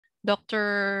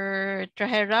Dr.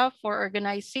 Trajera for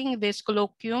organizing this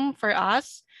colloquium for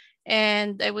us.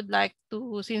 And I would like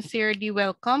to sincerely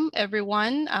welcome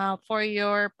everyone for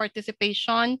your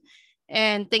participation.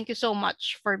 And thank you so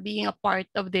much for being a part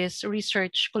of this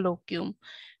research colloquium.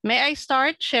 May I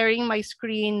start sharing my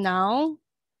screen now?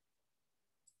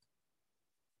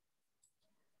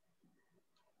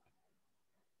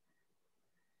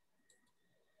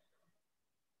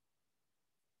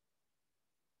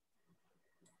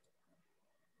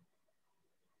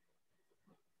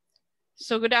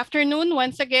 So good afternoon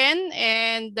once again,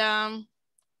 and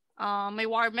my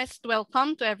warmest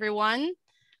welcome to everyone.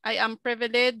 I am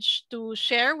privileged to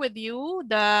share with you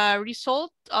the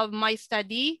result of my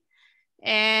study,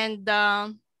 and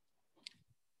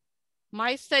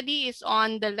my study is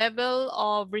on the level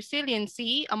of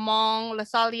resiliency among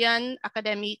LASALLIAN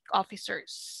academic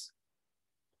officers.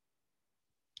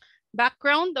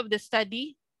 Background of the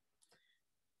study: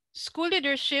 school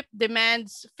leadership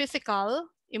demands physical,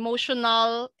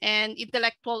 emotional, and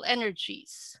intellectual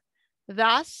energies.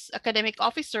 Thus, academic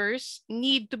officers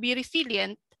need to be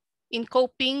resilient in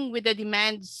coping with the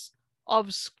demands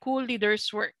of school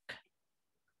leaders' work.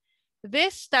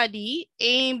 This study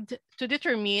aimed to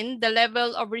determine the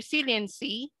level of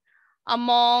resiliency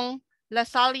among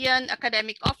LASALLIAN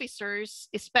academic officers,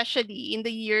 especially in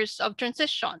the years of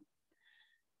transition.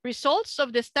 Results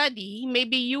of the study may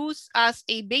be used as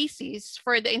a basis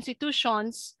for the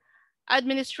institution's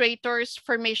administrators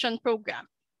formation program.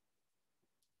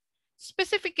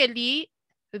 Specifically,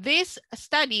 this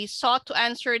study sought to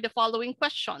answer the following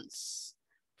questions.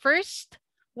 First,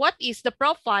 what is the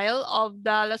profile of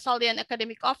the LASALLIAN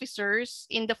academic officers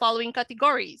in the following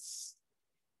categories?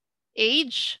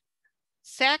 Age,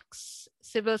 sex,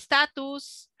 civil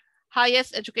status,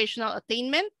 highest educational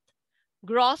attainment,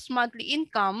 gross monthly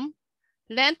income,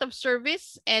 length of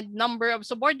service, and number of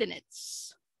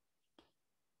subordinates.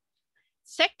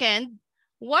 Second,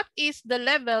 what is the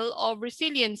level of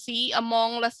resiliency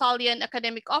among LASALLIAN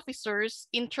academic officers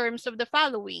in terms of the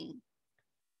following?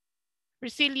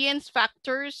 Resilience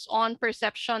factors on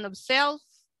perception of self,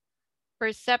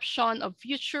 perception of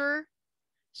future,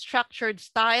 structured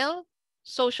style,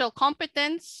 social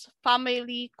competence,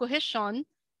 family cohesion,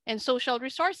 and social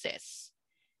resources.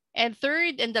 And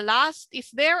third and the last,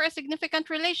 is there a significant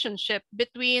relationship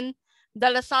between the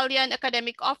LASALLIAN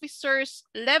academic officers'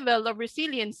 level of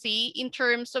resiliency in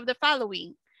terms of the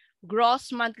following: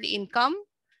 gross monthly income,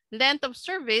 length of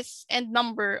service, and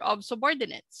number of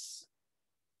subordinates?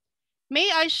 May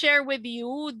I share with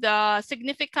you the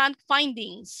significant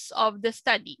findings of the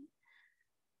study?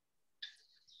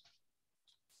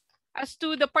 As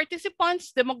to the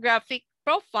participants' demographic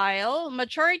profile,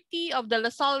 majority of the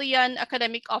LASALLIAN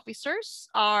academic officers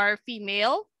are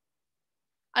female.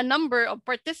 A number of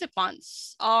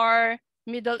participants are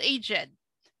middle-aged.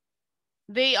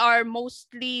 They are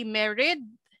mostly married,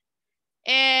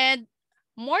 and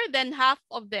more than half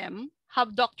of them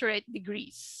have doctorate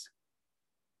degrees.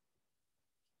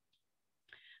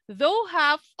 Though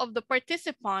half of the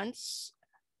participants,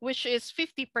 which is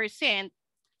 50%,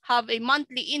 have a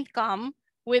monthly income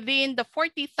within the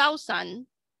 40,000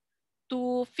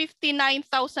 to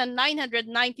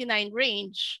 59,999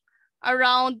 range,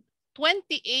 around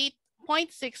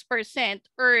 28.6%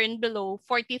 earn below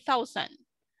 40,000.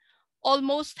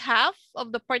 Almost half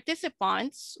of the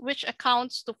participants, which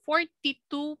accounts to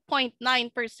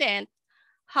 42.9%,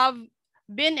 have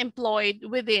been employed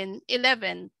within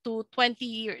 11 to 20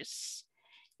 years.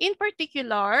 In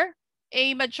particular,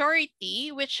 a majority,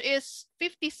 which is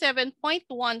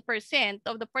 57.1%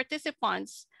 of the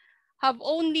participants, have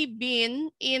only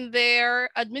been in their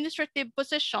administrative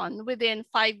position within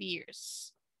 5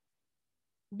 years.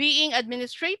 Being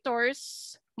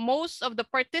administrators, most of the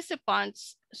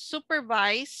participants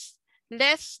supervise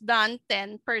less than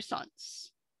 10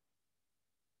 persons.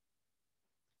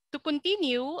 To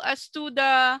continue, as to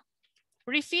the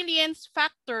resilience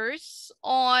factors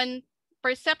on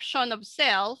perception of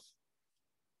self,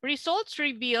 results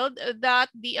revealed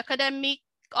that the academic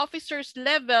officer's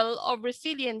level of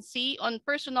resiliency on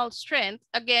personal strength,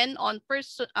 again on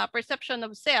perception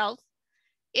of self,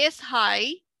 is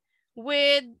high,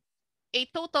 with a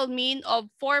total mean of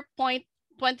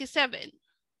 4.27.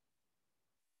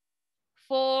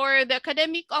 For the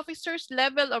academic officer's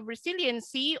level of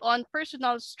resiliency on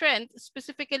personal strength,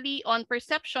 specifically on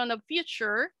perception of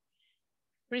future,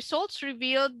 results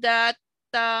revealed that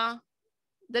the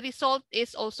result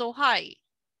is also high.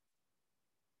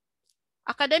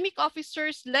 Academic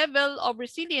officer's level of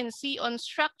resiliency on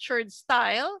structured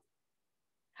style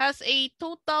has a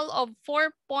total of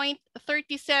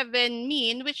 4.37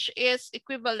 mean, which is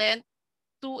equivalent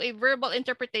to a verbal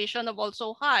interpretation of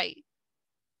also high.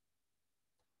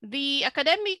 The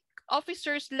academic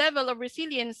officer's level of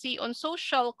resiliency on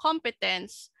social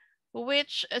competence,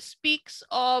 which speaks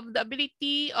of the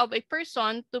ability of a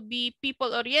person to be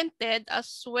people-oriented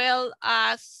as well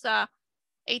as a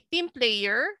team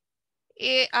player,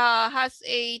 it has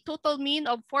a total mean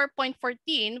of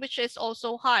 4.14, which is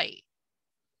also high.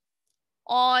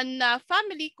 On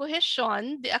family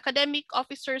cohesion, the academic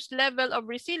officer's level of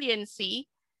resiliency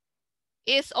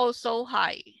is also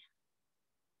high.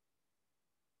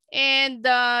 And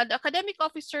the academic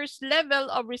officer's level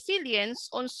of resilience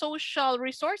on social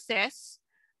resources,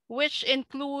 which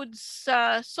includes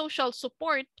social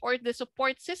support or the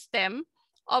support system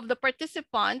of the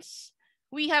participants,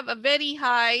 we have a very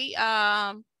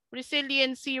high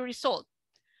resiliency result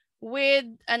with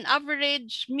an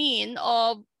average mean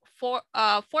of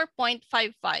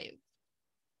 4.55.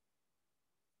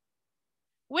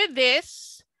 With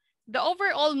this, the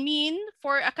overall mean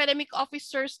for academic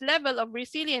officers' level of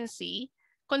resiliency,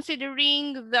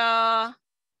 considering the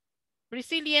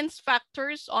resilience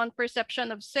factors on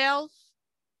perception of self,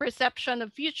 perception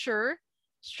of future,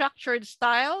 structured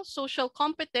style, social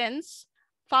competence,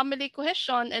 family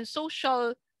cohesion, and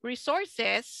social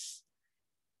resources,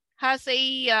 has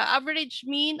a average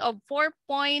mean of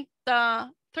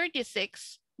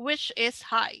 4.36, which is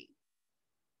high.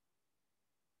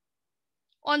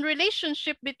 On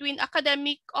relationship between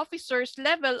academic officers'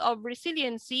 level of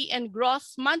resiliency and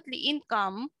gross monthly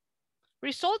income,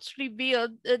 results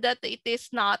revealed that it is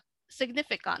not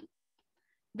significant.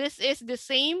 This is the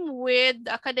same with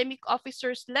the academic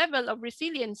officers' level of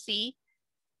resiliency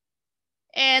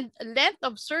and length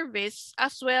of service,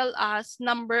 as well as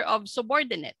number of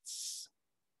subordinates.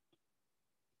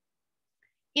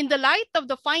 In the light of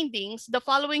the findings, the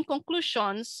following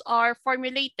conclusions are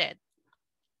formulated.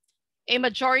 A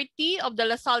majority of the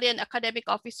LASALLIAN academic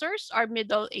officers are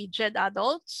middle-aged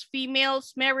adults,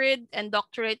 females, married, and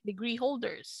doctorate degree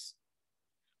holders.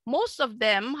 Most of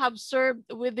them have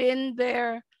served within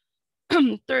their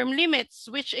term limits,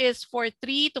 which is for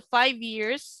 3 to 5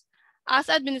 years, as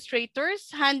administrators,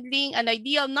 handling an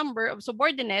ideal number of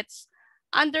subordinates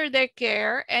under their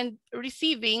care and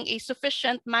receiving a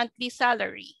sufficient monthly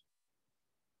salary.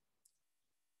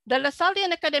 The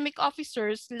LASALLIAN academic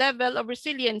officers' level of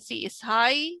resiliency is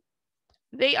high.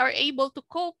 They are able to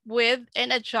cope with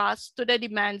and adjust to the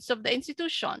demands of the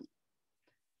institution.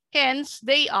 Hence,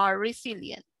 they are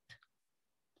resilient.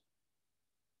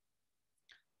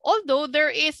 Although there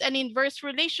is an inverse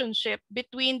relationship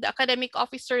between the academic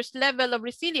officer's level of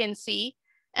resiliency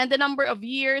and the number of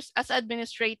years as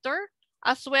administrator,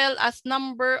 as well as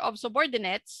number of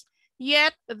subordinates,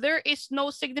 yet there is no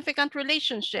significant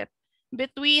relationship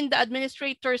between the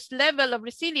administrator's level of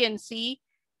resiliency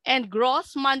and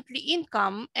gross monthly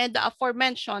income and the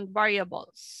aforementioned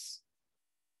variables.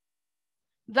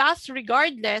 Thus,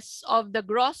 regardless of the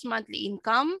gross monthly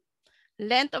income,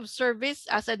 length of service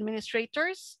as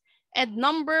administrators, and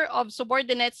number of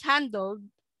subordinates handled,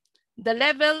 the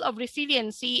level of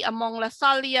resiliency among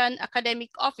LASALLIAN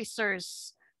academic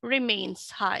officers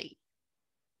remains high.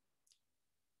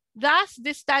 Thus,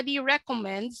 this study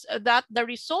recommends that the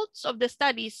results of the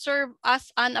study serve as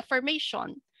an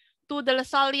affirmation to the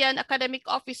LASALLIAN academic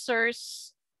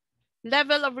officers'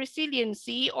 level of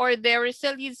resiliency or their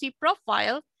resiliency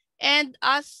profile, and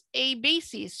as a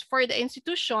basis for the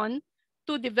institution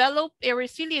to develop a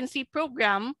resiliency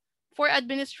program for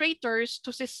administrators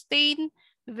to sustain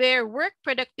their work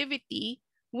productivity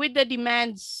with the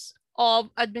demands of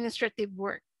administrative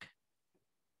work.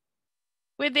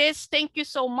 With this, thank you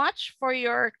so much for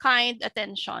your kind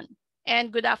attention,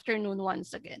 and good afternoon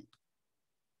once again.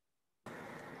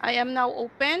 I am now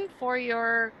open for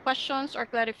your questions or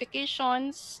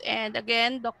clarifications. And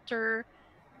again, Dr.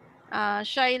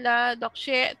 Shaila, Doc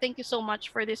She, thank you so much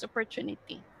for this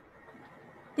opportunity.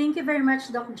 Thank you very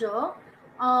much, Doc Jo.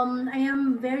 I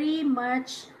am very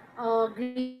much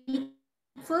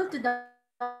grateful to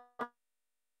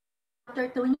Dr.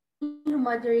 Tony, who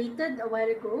moderated a while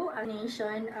ago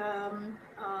explanation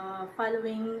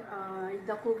following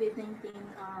the COVID-19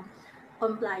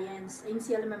 compliance in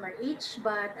CLMMRH.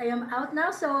 But I am out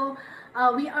now, so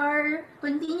we are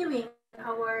continuing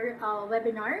our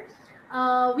webinar.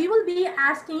 We will be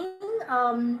asking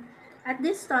at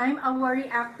this time our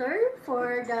reactor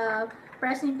for the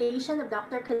presentation of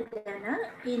Dr. Cadena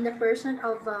in the person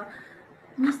of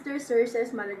Mr.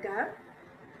 Cerces Malaga.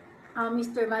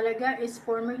 Mr. Malaga is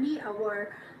formerly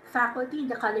our faculty in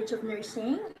the College of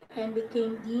Nursing and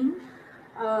became Dean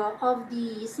of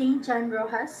the St. John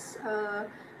Rojas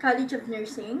College of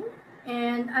Nursing.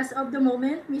 And as of the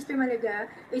moment, Mr. Malaga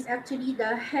is actually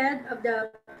the head of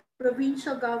the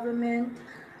provincial government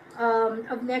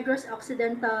of Negros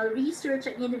Occidental Research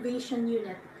and Innovation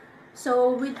Unit.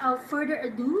 So without further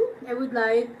ado, I would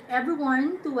like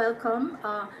everyone to welcome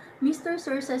Mr.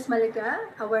 Surses Malaga,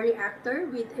 our reactor,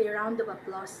 with a round of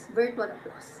applause, virtual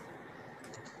applause.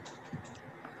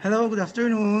 Hello, good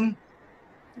afternoon.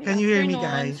 Good Can you hear me,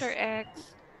 afternoon, Sir guys?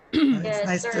 X. It's Yes,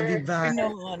 nice to be sir. back.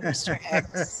 Afternoon, Mr.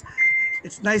 X.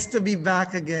 It's nice to be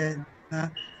back again.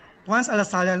 Once a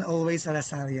LASALLIAN, always a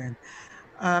LASALLIAN.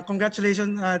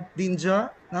 Congratulations,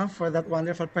 Dinjo, for that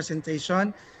wonderful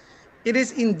presentation. It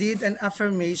is indeed an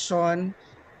affirmation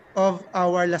of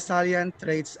our LASALLIAN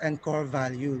traits and core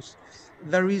values.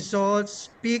 The results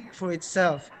speak for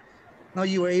itself. Now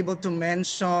you were able to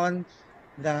mention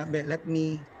let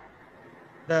me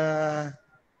the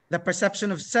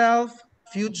perception of self,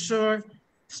 future,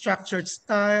 structured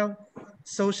style,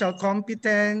 social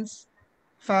competence,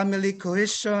 family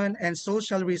cohesion, and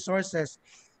social resources.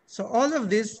 So all of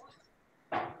this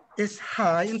is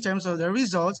high in terms of the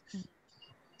results.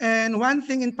 And one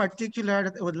thing in particular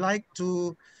that I would like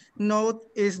to note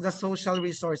is the social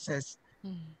resources.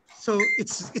 So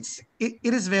it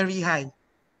is very high.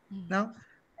 Now,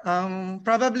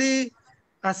 probably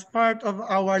as part of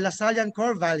our LaSallian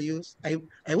core values,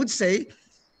 I would say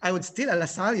I would still a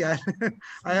LaSallian.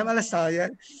 I am a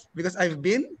LaSallian because I've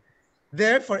been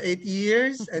there for 8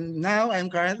 years and now I'm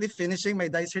currently finishing my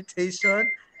dissertation.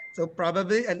 So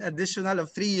probably an additional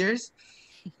of 3 years.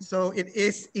 So it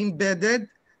is embedded,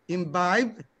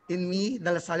 imbibed in me,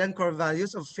 the LaSallian core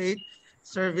values of faith,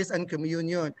 service, and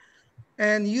communion.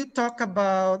 And you talk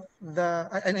about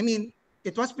and I mean,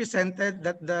 it was presented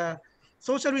that the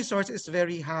social resource is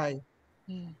very high.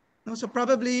 No, so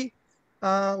probably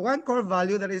one core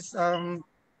value that is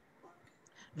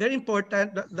very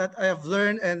important that I have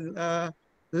learned and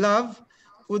love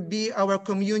would be our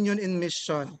communion in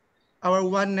mission, our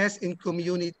oneness in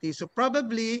community. So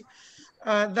probably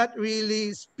that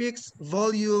really speaks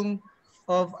volume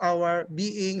of our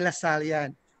being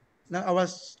LaSallian, now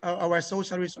our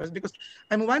social resource. Because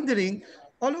I'm wondering,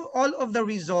 all of the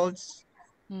results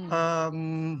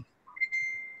um,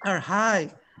 are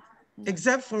high,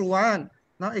 except for one,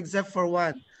 no, except for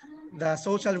one, the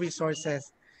social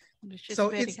resources. Which is So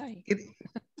very it's high. it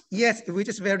yes, which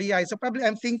is very high. So probably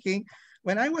I'm thinking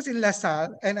when I was in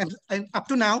LaSalle and I'm up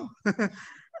to now,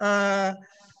 uh,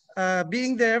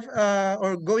 being there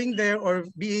or going there or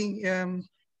being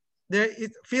there,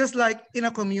 it feels like in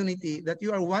a community that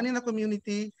you are one in a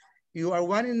community, you are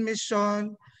one in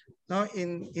mission, no,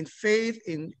 in faith,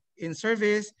 in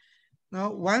service. No,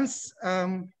 once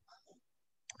I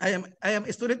am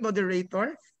a student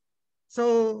moderator,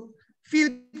 so feel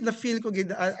the feel ko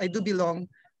gid I do belong,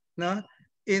 no,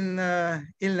 in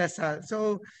LaSalle.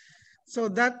 So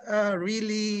that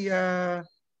really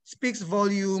speaks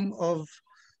volume of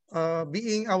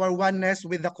being our oneness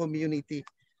with the community.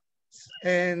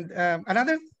 And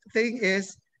another thing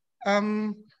is,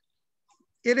 um,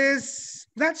 it is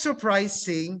not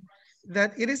surprising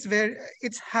that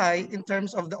it's high in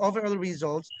terms of the overall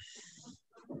results,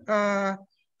 uh,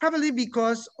 probably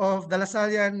because of the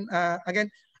LaSallian, again,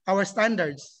 our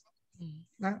standards,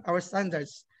 our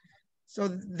standards. So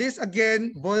this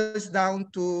again boils down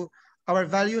to our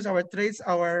values, our traits,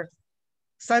 our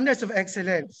standards of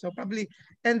excellence. So probably,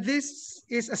 and this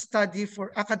is a study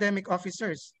for academic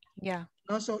officers. Yeah.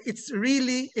 No? So it's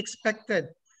really expected.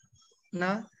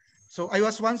 Na? So I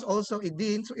was once also a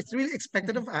dean, so it's really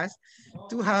expected of us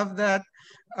to have that,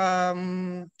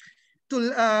 um,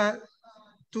 to, uh,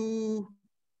 to,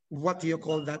 what do you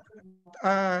call that?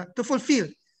 To fulfill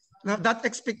now that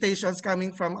expectations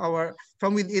coming from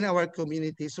within our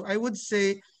community. So I would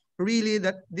say really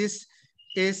that this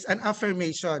is an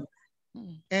affirmation.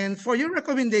 And for your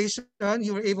recommendation,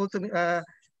 you were able to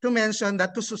mention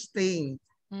that to sustain.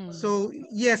 So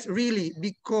yes, really,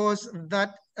 because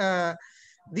that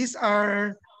these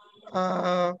are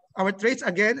our traits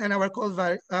again and our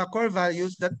core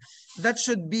values that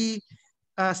should be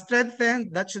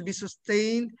strengthened, that should be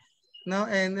sustained, no,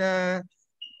 and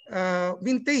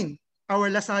maintain our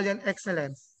LaSallian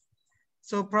excellence.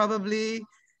 So probably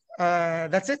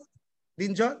that's it.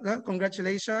 Dinjo, no?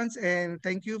 Congratulations and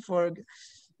thank you for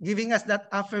giving us that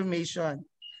affirmation,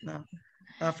 no,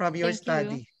 from your Thank you.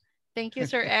 study. Thank you,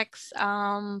 Sir X.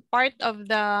 Part of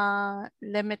the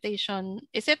limitation,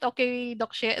 is it okay,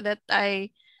 Doc Shea, that I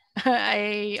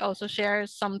I also share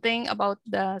something about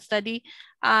the study.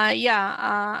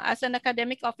 As an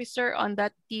academic officer on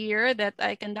that year that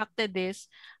I conducted this,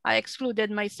 I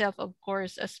excluded myself, of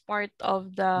course, as part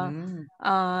of the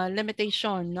Mm.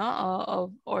 limitation, no,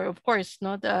 or of course,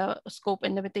 no, the scope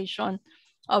and limitation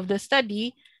of the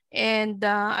study. And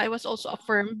I was also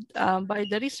affirmed by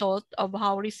the result of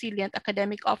how resilient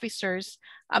academic officers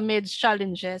amidst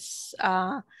challenges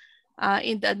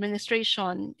in the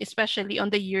administration, especially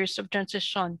on the years of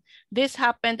transition. This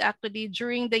happened actually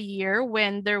during the year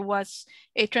when there was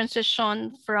a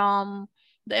transition from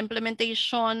the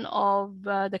implementation of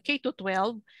the K to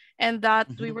 12, and that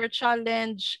we Mhm. were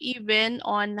challenged even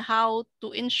on how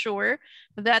to ensure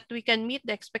that we can meet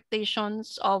the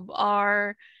expectations of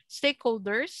our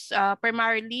stakeholders,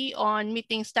 primarily on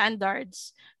meeting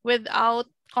standards without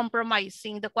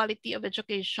compromising the quality of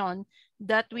education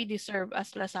that we deserve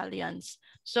as LASALLIANs.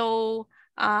 So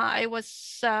I was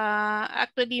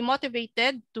actually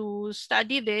motivated to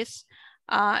study this,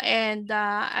 and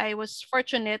I was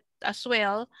fortunate as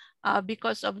well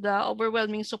because of the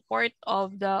overwhelming support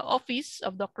of the office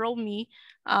of the CROMI,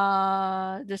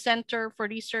 the Center for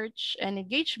Research and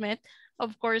Engagement,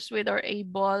 of course, with our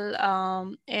able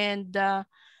and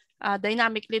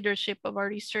dynamic leadership of our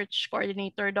research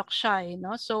coordinator, Doc Shai.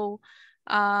 No? So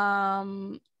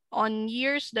um, on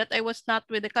years that I was not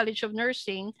with the College of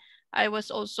Nursing, I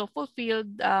was also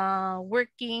fulfilled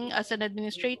working as an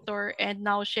administrator and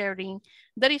now sharing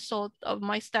the result of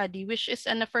my study, which is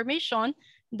an affirmation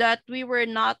that we were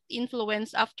not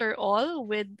influenced after all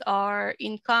with our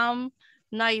income,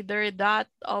 neither that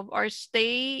of our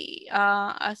stay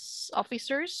as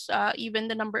officers, even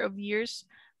the number of years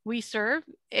we serve,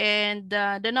 and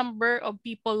the number of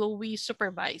people who we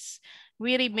supervise.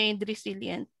 We remained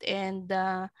resilient. And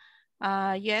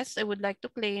yes, I would like to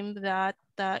claim that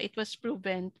it was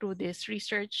proven through this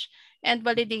research and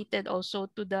validated also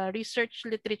to the research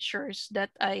literatures that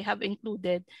I have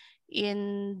included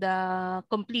in the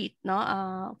complete,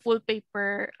 no, full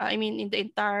paper, I mean, in the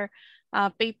entire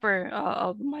paper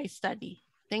of my study.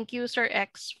 Thank you, Sir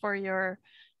X, for your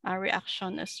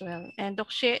reaction as well. And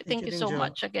Dokshe, Thank thank you, you so Dinjo.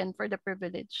 much again for the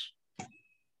privilege.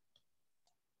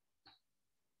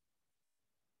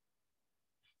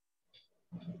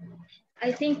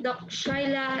 I think Doc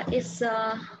Shaila is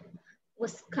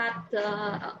was cut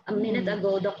a minute Mm,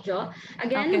 ago, Doc Jo.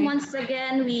 Again, okay. once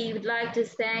again, we would like to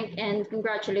thank and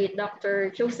congratulate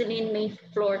Dr. Jocelyn May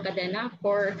Flor Cadena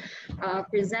for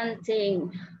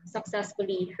presenting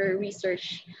successfully her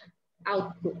research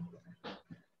output.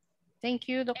 Thank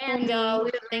you, Dr. And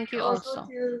Nee. Thank you also.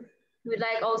 we would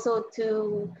like also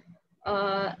to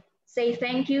say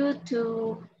thank you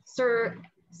to Sir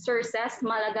Ses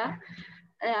Malaga,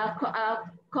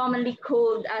 commonly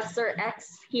called as Sir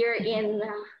X here in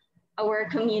our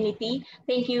community.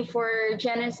 Thank you for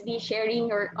generously sharing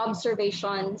your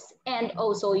observations and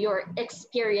also your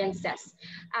experiences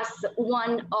as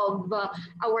one of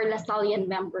our LaSallian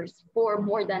members for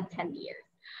more than 10 years.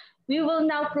 We will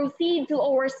now proceed to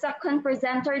our second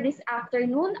presenter this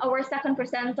afternoon. Our second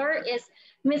presenter is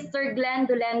Mr. Glenn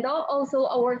Dolendo, also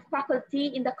our faculty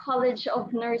in the College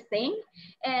of Nursing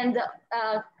and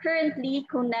currently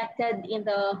connected in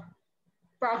the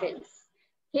province.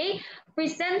 Okay,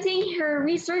 presenting her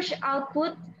research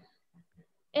output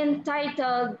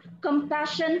entitled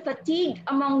Compassion Fatigue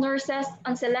Among Nurses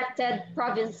on Selected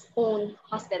Province-Owned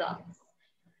Hospitals.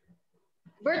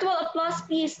 Virtual applause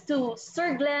please to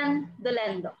Sir Glenn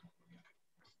Dolendo.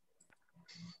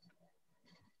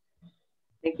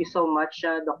 Thank you so much,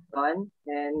 Dr.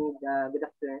 and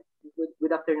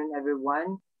good afternoon,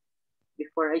 everyone.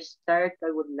 Before I start,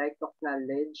 I would like to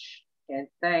acknowledge and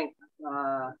thank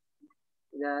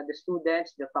the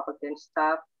students, the faculty and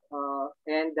staff,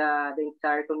 and the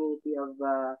entire community of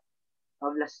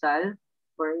LaSalle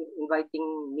for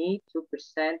inviting me to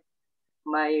present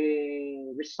my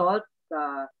result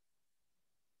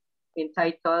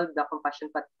entitled The Compassion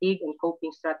Fatigue and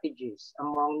Coping Strategies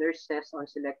Among Nurses on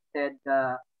Selected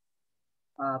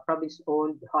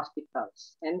province-owned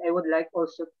hospitals. And I would like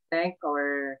also to thank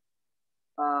our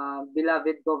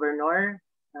beloved Governor,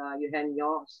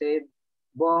 Eugenio Jose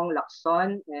Bong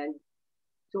Lacson, and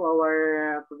to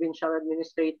our Provincial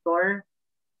Administrator,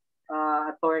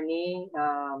 Attorney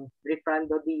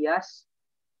Rifrando Diaz,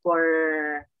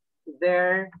 for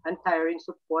their untiring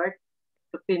support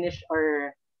to finish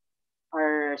our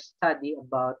study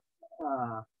about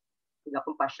the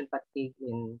compassion fatigue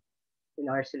in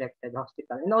our selected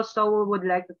hospital. And also we would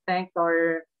like to thank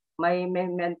my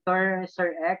mentor,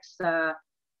 Sir X,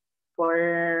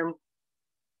 for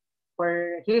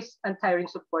his untiring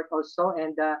support also,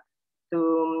 and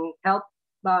to help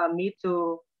me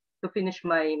to finish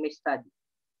my study.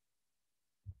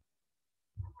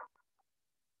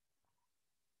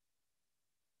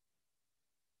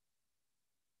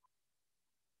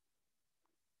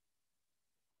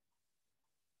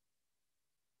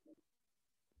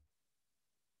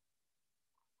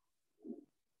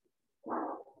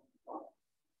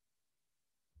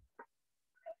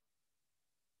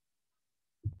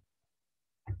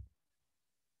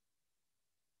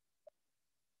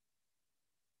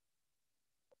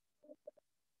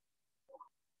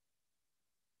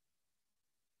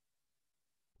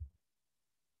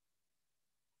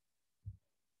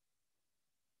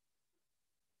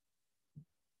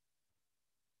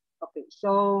 Okay,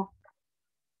 so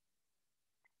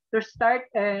to start,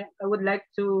 I would like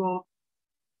to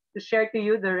share to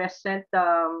you the recent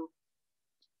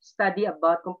study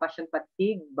about compassion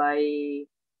fatigue by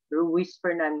Ruiz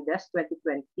Fernandez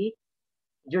 2020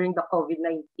 during the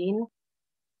COVID-19.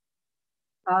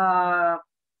 Uh,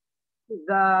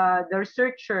 the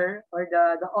researcher or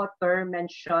the author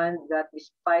mentioned that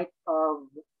despite of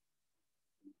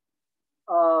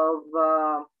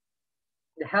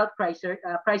the health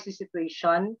crisis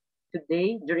situation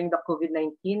today during the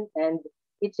COVID-19 and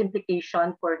its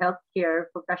implication for healthcare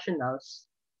professionals,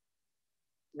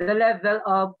 the level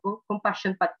of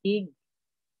compassion fatigue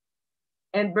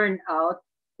and burnout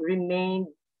remained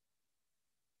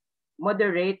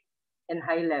moderate and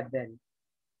high level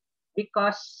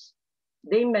because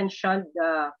they mentioned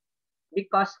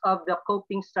because of the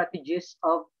coping strategies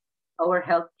of our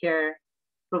healthcare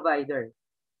provider,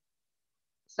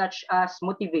 such as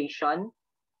motivation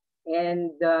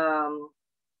and um,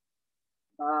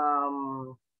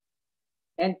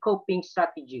 and coping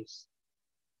strategies.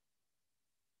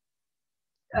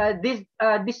 This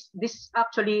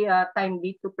actually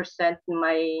timely to present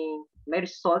my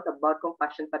result about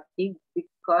compassion fatigue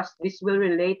because this will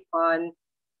relate on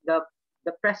the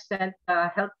the present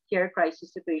healthcare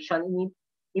crisis situation and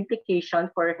implication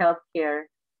for healthcare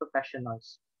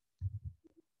professionals.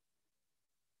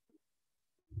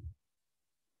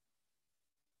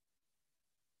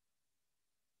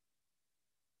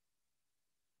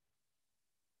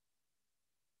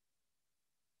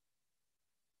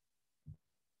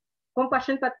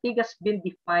 Compassion fatigue has been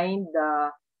defined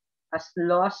as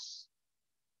loss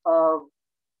of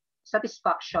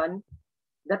satisfaction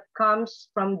that comes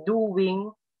from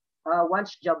doing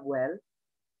one's job well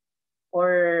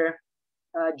or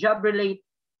job-related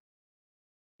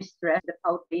stress that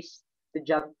outweighs the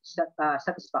job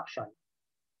satisfaction.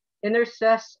 And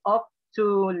nurses opt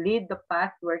to lead the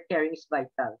path where caring is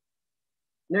vital.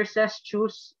 Nurses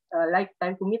choose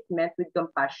lifetime commitment with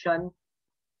compassion,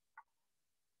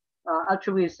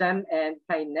 altruism, and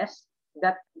kindness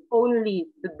that only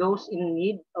to those in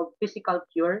need of physical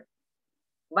cure,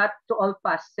 but to all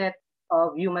facets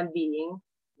of human being,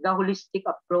 the holistic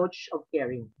approach of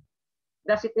caring.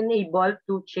 Does it enable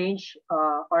to change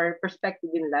our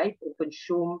perspective in life and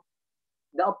consume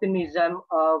the optimism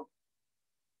of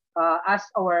as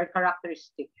our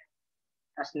characteristic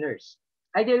as nurse?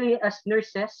 Ideally, as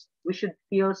nurses, we should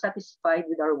feel satisfied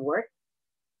with our work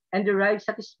and derive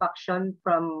satisfaction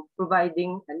from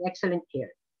providing an excellent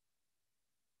care.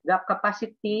 The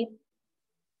capacity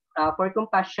for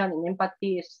compassion and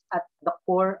empathy is at the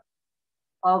core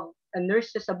of a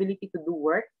nurse's ability to do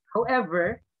work.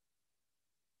 However,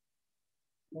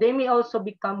 they may also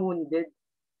become wounded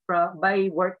by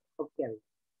work of care.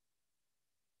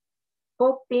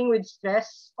 Coping with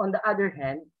stress, on the other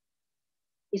hand,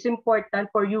 is important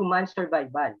for human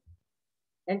survival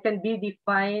and can be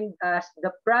defined as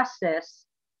the process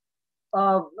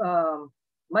of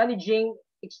managing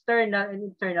external and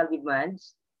internal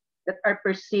demands that are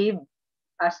perceived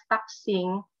as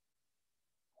taxing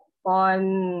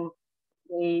on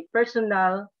a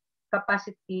personal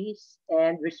capacities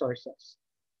and resources.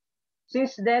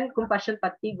 Since then, compassion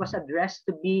fatigue was addressed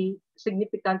to be a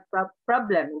significant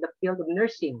problem in the field of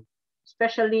nursing,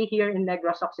 especially here in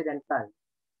Negros Occidental,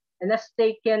 and has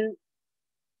taken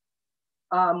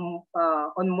on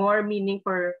more meaning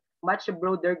for much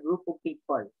broader group of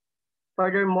people.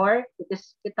 Furthermore,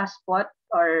 it has fought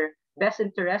our best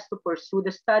interest to pursue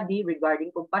the study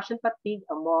regarding compassion fatigue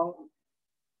among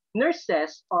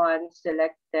nurses on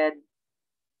selected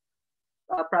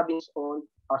province-owned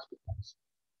hospitals.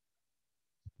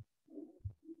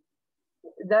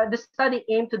 The study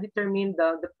aimed to determine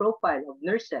the profile of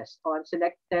nurses on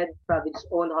selected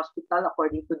province-owned hospital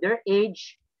according to their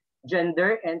age,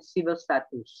 gender, and civil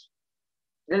status.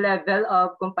 The level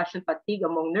of compassion fatigue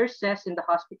among nurses in the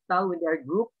hospital when they are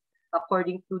grouped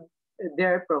according to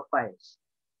their profiles.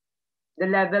 The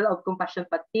level of compassion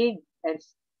fatigue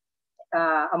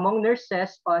among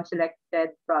nurses on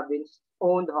selected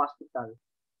province-owned hospital.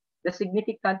 The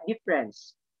significant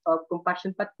difference of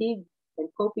compassion fatigue and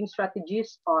coping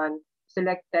strategies on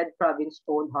selected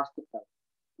province-owned hospital.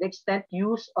 The extent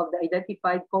use of the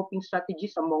identified coping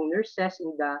strategies among nurses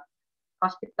in the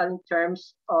hospital in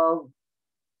terms of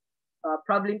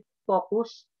problem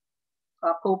focus,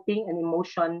 coping, and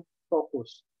emotion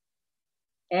focus.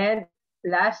 And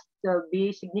last, there'll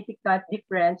be significant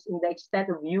difference in the extent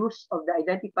of use of the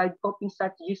identified coping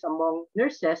strategies among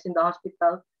nurses in the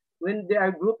hospital when they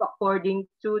are grouped according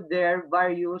to their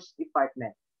various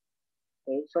departments.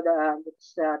 Okay, so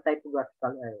that's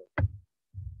typographical error.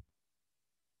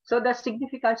 So the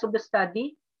significance of the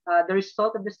study, the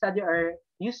result of the study are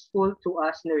useful to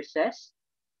us nurses,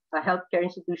 a healthcare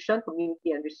institution,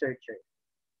 community, and researchers.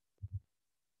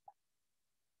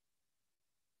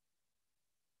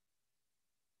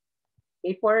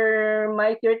 Okay, for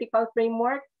my theoretical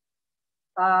framework,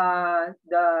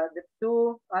 the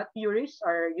two theories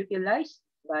are utilized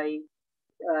by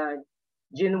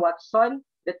Jean Watson,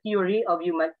 the theory of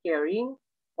human caring,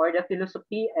 or the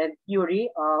philosophy and theory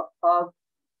of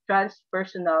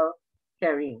transpersonal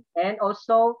caring, and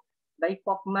also by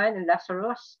Folkman and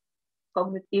Lazarus,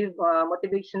 cognitive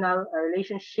motivational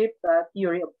relationship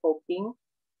theory of coping.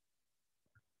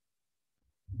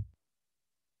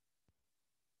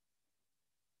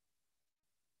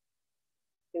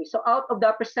 Okay, so out of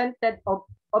the presented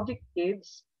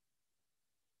objectives,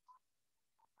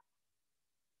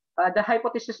 the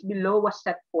hypothesis below was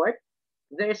set forth.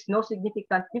 There is no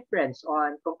significant difference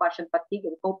on compassion fatigue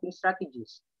and coping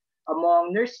strategies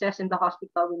among nurses in the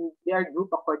hospital when they are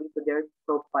grouped according to their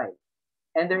profile.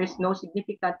 And there is no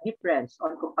significant difference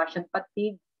on compassion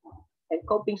fatigue and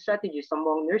coping strategies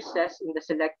among nurses in the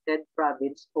selected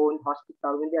province-owned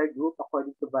hospital when they are grouped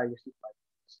according to various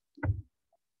departments.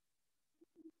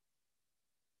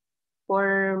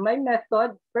 For my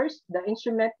method, first, the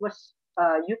instrument was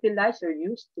utilized or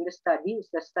used in the study is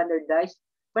the standardized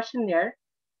questionnaire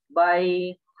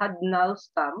by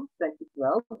Hadnal-Stam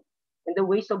 2012, and the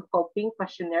ways of coping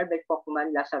questionnaire by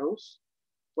Folkman Lazarus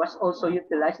was also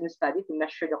utilized in the study to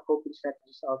measure the coping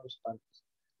strategies of respondents.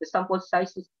 The sample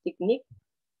size technique,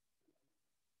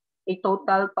 a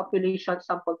total population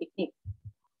sample technique.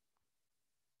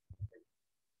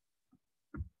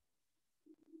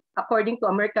 According to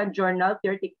American Journal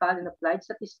Theoretical and Applied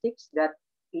Statistics, that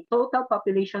a total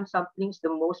population sampling is the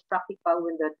most practical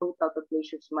when the total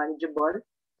population is manageable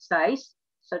size,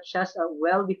 such as a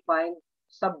well-defined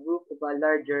subgroup of a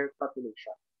larger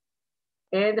population.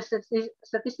 And the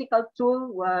statistical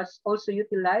tool was also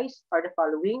utilized are the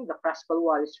following: the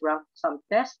Pascal-Wallis rank sum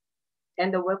test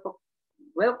and the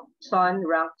Wilson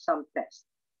rank sum test.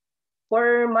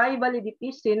 For my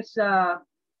validity, since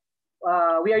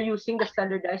we are using the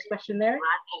standardized questionnaire, it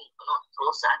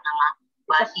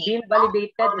has been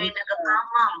validated in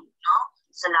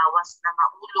sa lawas na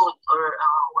maulod or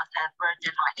whatever the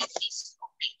it is.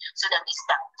 Okay, so that is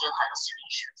tactile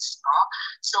hallucinations. No?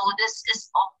 So this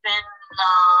is often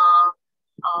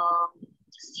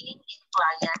seen in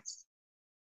clients.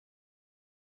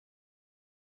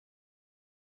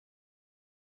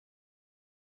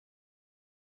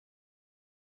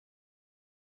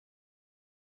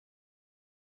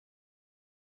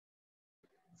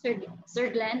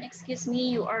 Sir Glenn, excuse me,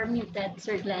 you are muted.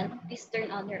 Sir Glenn, please turn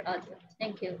on your audio.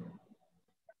 Thank you.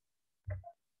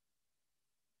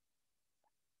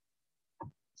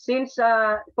 Since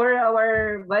for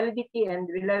our validity and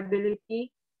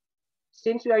reliability,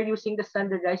 since we are using the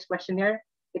standardized questionnaire,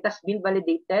 it has been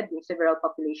validated in several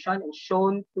populations and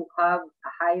shown to have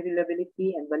a high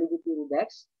reliability and validity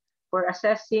index for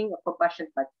assessing of compassion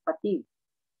fatigue.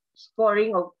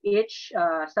 Scoring of each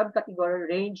subcategory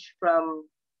range from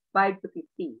 5 to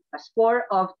 50. A score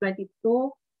of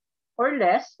 22 or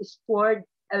less is scored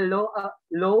a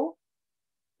low,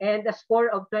 and a score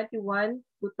of 21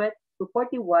 to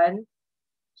 41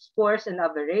 scores an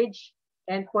average,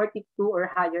 and 42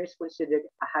 or higher is considered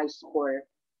a high score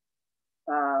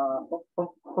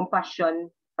compassion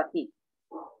fatigue.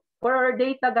 For our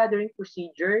data gathering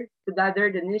procedure, to gather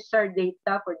the necessary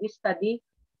data for this study,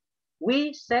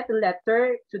 we sent a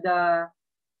letter to the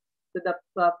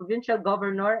provincial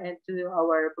governor and to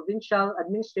our provincial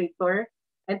administrator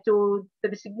and to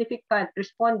the significant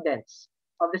respondents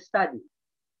of the study.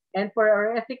 And for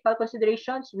our ethical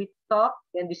considerations, we talked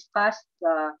and discussed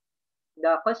the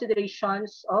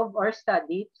considerations of our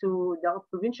study to the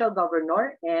provincial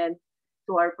governor and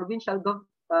to our provincial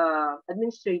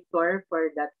administrator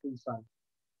for that reason.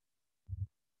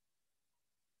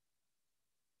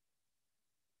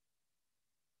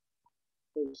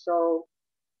 Okay, so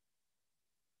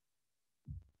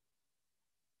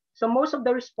So most of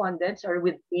the respondents are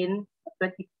within a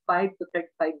 25 to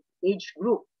 35 age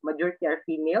group. Majority are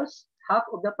females. Half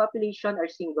of the population are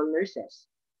single nurses.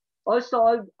 Also,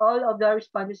 all of the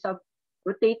respondents have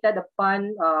rotated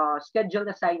upon scheduled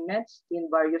assignments in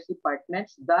various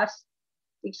departments. Thus,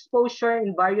 exposure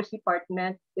in various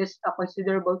departments is a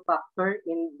considerable factor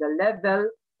in the level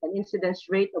and incidence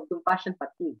rate of compassion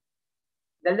fatigue.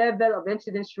 The level of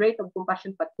incidence rate of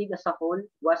compassion fatigue as a whole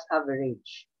was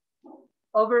average.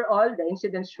 Overall, the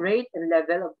incidence rate and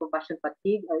level of compassion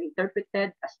fatigue are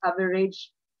interpreted as average.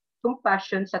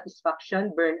 Compassion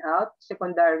satisfaction, burnout,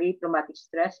 secondary traumatic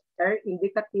stress are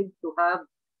indicative to have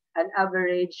an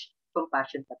average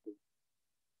compassion fatigue.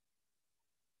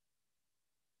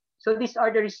 So these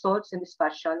are the results and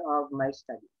discussion of my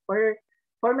study. For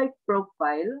my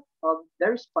profile of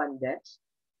the respondents,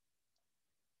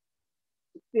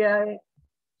 as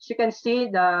you can see,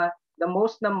 the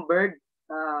most numbered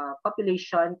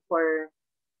population for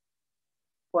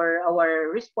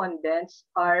our respondents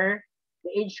are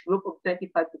the age group of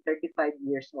 25 to 35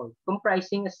 years old,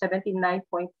 comprising a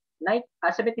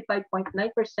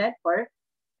 75.9% or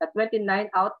a 29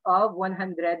 out of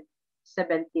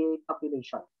 170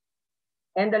 population.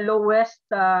 And the lowest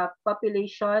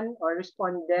population or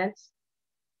respondents,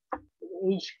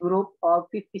 age group of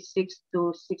 56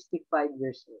 to 65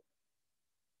 years old.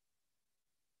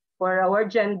 For our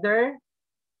gender,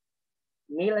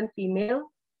 male and female,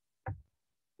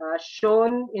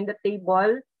 shown in the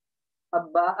table,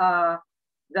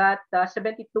 that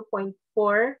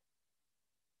 72.4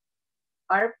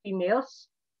 are females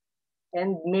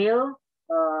and male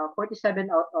 47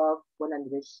 out of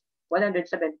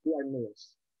 170 are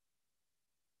males.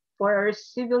 For our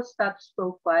civil status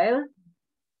profile,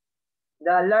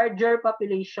 the larger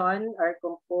population are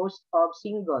composed of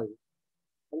single,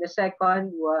 and the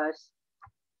second was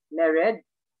married,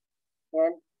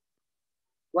 and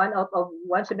 1 out of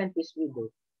 170 is widow.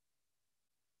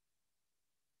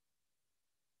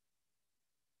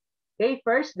 Okay,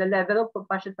 first, the level of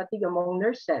compassion fatigue among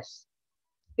nurses.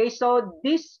 Okay, so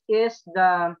this is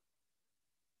the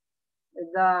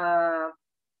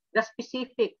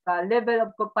specific level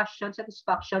of compassion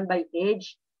satisfaction by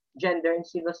age, gender, and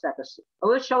civil status. I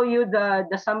will show you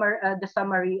the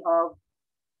summary of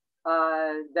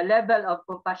the level of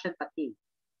compassion fatigue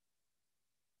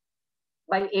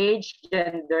by age,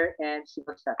 gender, and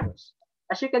civil status.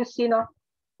 As you can see, no,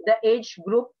 the age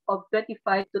group of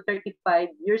 25 to 35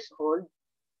 years old,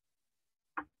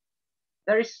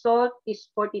 the result is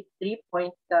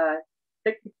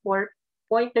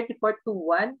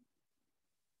 43.34.3421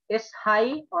 is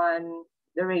high on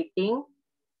the rating.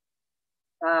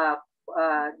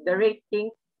 The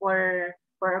rating for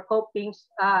coping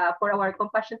for our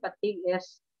compassion fatigue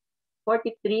is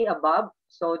 43 above,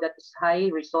 so that is high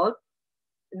result.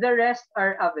 The rest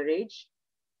are average,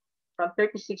 from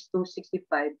 36 to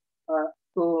 65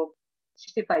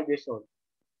 years old.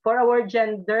 For our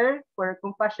gender, for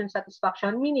compassion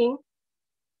satisfaction, meaning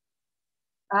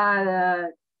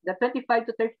the 25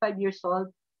 to 35 years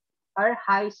old are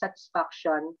high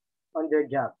satisfaction on their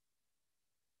job,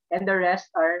 and the rest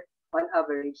are on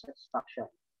average satisfaction.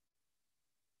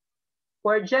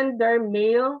 For gender,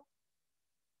 male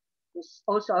is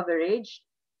also average,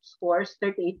 scores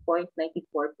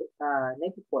 38.94.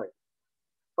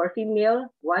 For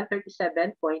female,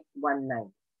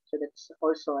 137.19. So that's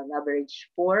also an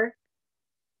average for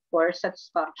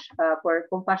satisfaction, for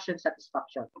compassion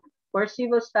satisfaction. For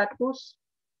civil status,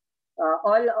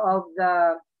 all of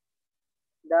the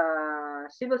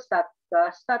civil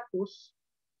status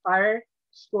are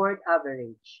scored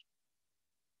average.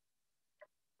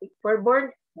 For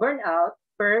burnout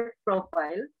per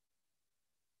profile,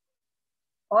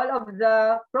 all of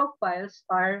the profiles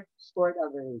are scored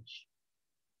average.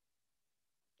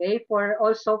 Okay, for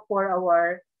our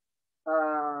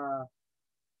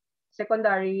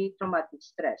secondary traumatic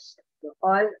stress, so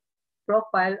all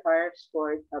profile are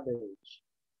scored average.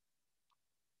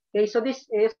 Okay, so this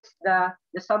is the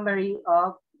summary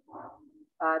of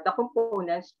the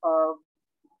components of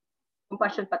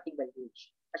compassion fatigue by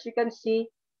age. As you can see,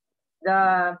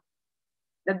 the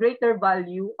greater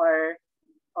value are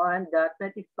on the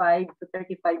 25 to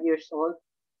 35 years old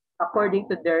according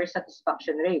to their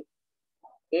satisfaction rate.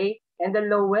 Okay, and the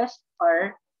lowest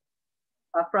are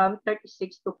from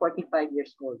 36 to 45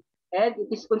 years old. And it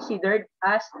is considered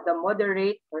as the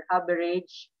moderate or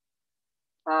average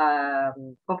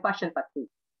compassion fatigue.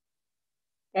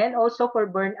 And also for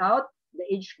burnout, the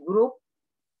age group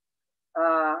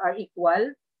are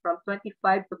equal from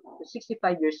 25 to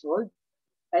 65 years old,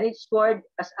 and it's scored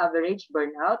as average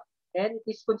burnout, and it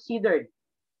is considered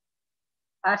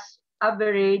as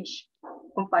average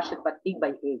compassion fatigue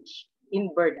by age in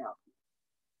burnout.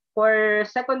 For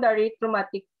secondary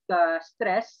traumatic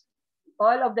stress,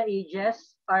 all of the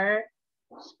ages are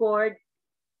scored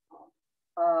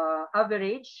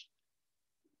average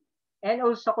and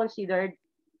also considered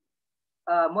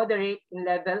moderate in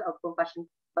level of compassion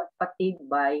fatigue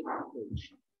by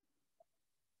age.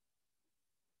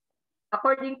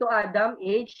 According to Adam,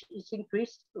 age is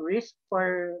increased risk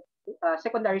for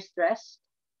secondary stress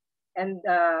and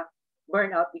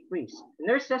burnout decrease.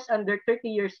 Nurses under 30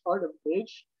 years old of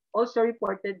age also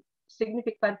reported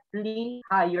significantly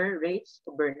higher rates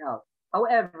of burnout.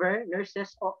 However,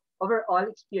 nurses overall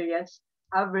experience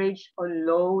average or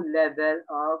low level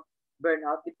of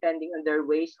burnout depending on their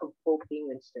ways of coping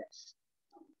with stress.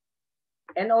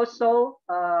 And also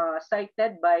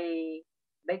cited by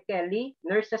Kelly,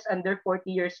 nurses under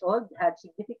 40 years old had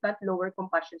significant lower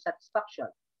compassion satisfaction.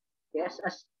 Yes,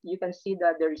 as you can see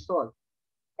the result.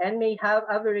 And may have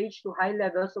average to high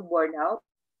levels of burnout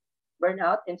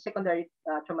and secondary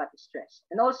traumatic stress.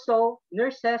 And also,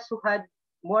 nurses who had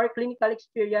more clinical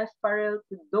experience parallel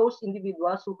to those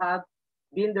individuals who have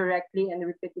been directly and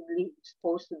repeatedly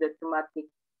exposed to the traumatic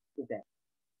event.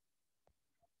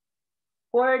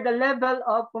 For the level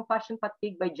of compassion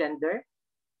fatigue by gender,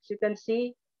 as you can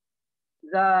see,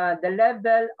 the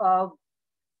level of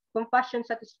compassion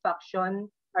satisfaction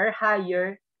are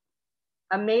higher.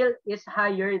 A male is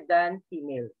higher than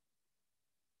female.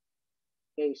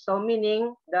 Okay, so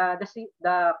meaning the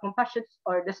compassion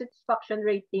or the satisfaction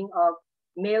rating of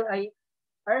male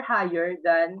are higher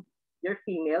than your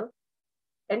female,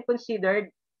 and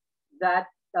considered that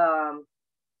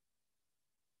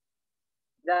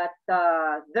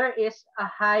there is a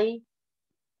high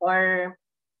or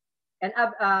an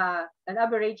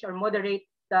average or moderate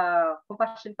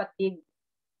compassion fatigue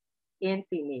in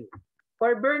female.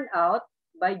 For burnout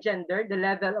by gender, the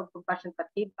level of compassion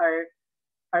fatigue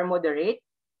are moderate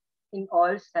in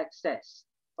all sexes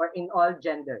or in all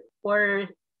gender. For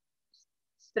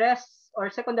stress or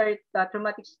secondary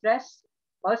traumatic stress,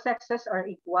 all sexes are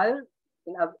equal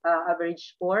in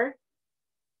average score,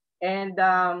 and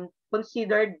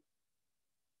considered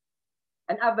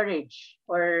an average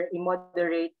or a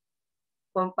moderate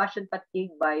compassion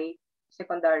fatigue by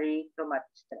secondary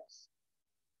traumatic stress.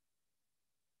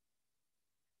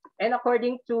 And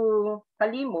according to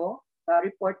Kalimo,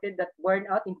 reported that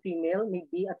burnout in female may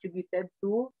be attributed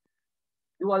to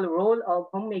dual role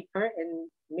of homemaker and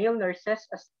male nurses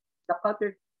as the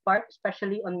counterpart,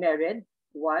 especially on married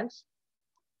ones,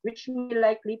 which may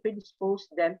likely predispose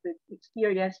them to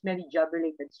experience many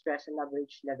job-related stress and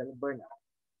average level of burnout.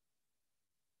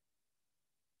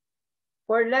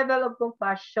 For level of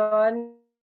compassion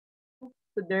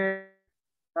to their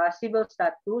civil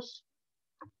status,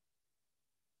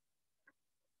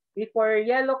 before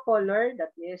yellow color,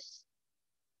 that is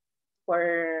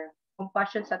for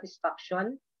compassion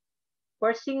satisfaction.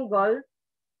 For single,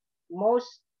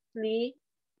 mostly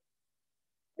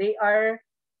they are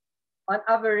on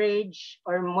average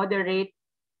or moderate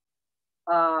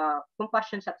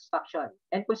compassion satisfaction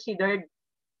and considered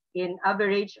in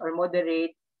average or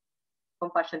moderate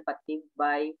compassion fatigue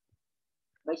by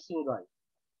single.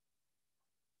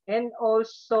 And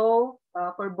also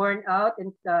for burnout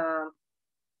and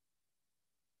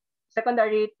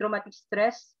secondary traumatic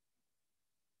stress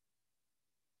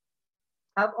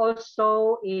have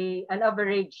also an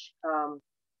average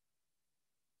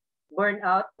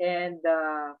burnout and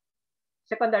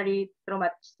secondary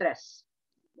traumatic stress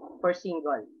for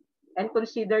single, and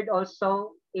considered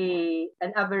also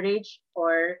an average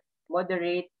or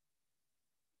moderate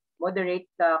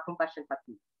compassion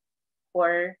fatigue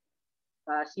for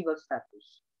civil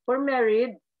status. For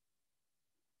married,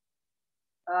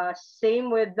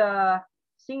 same with the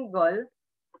single,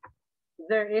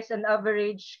 there is an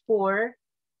average score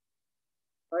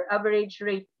or average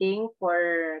rating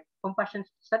for compassion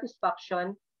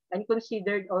satisfaction, and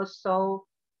considered also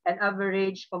an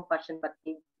average compassion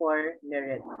fatigue for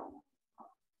married.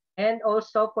 And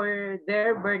also for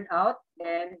their burnout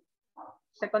and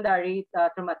secondary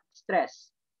traumatic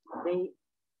stress, they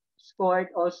scored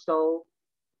also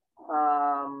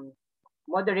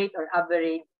moderate or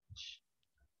average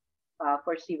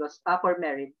for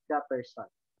married person.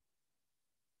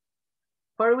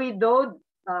 For widowed,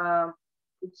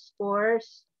 it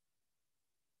scores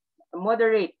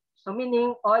moderate. So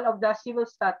meaning all of the civil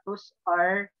status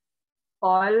are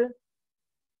all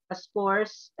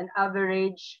scores an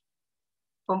average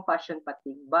compassion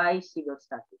fatigue by civil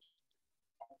status.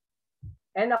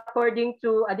 And according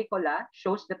to Adicola,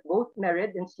 shows that both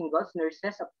married and singles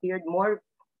nurses appeared more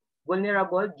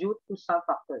vulnerable due to some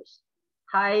factors.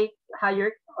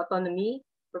 higher autonomy,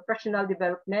 professional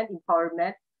development,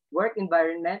 empowerment, work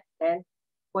environment, and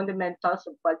fundamentals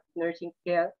of quality nursing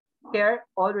care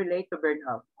all relate to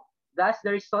burnout. Thus,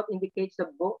 the result indicates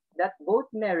that both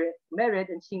married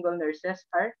and single nurses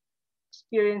are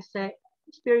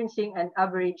experiencing an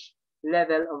average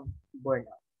level of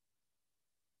burnout.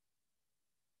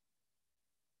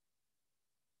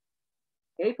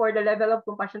 Okay, for the level of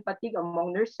compassion fatigue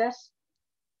among nurses.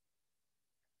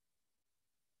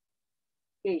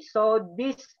 Okay, so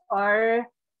these are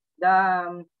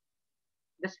the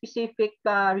specific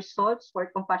results for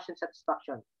compassion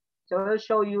satisfaction. So I'll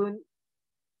show you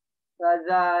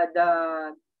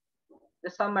the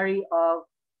summary of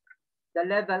the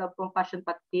level of compassion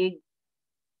fatigue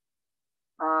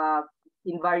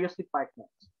in various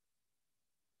departments.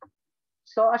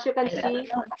 So as you can see,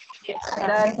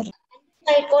 that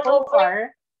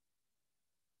OR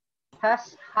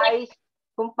has high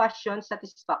compassion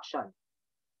satisfaction,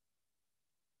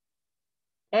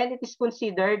 and it is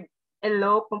considered a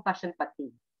low compassion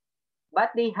fatigue.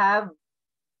 But they have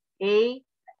an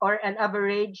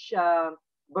average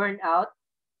burnout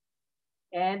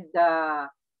and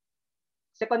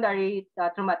secondary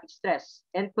traumatic stress,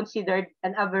 and considered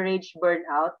an average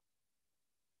burnout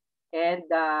and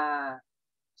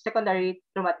secondary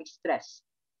traumatic stress,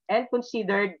 and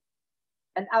considered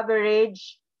an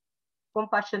average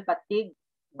compassion fatigue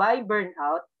by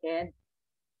burnout and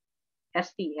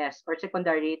STS, or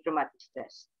secondary traumatic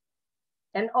stress.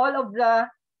 And also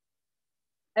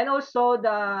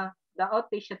the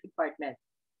outpatient department,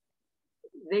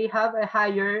 they have a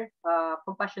higher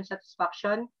compassion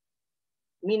satisfaction,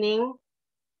 meaning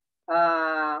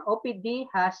OPD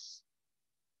has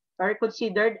or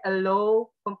considered a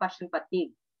low compassion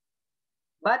fatigue,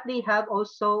 but they have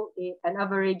also an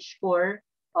average score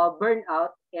of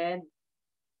burnout and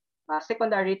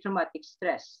secondary traumatic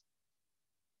stress,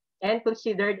 and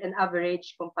considered an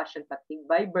average compassion fatigue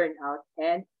by burnout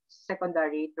and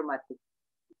secondary traumatic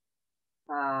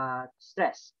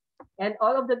stress. And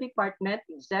all of the department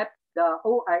except the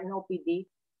OR and OPD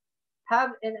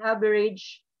have an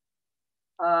average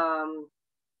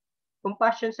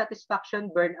compassion satisfaction,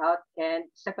 burnout, and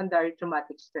secondary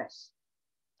traumatic stress,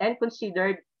 and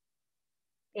considered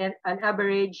an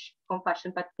average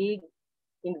compassion fatigue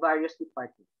in various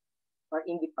departments or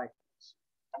in departments.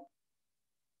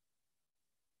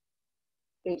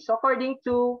 Okay, so according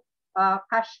to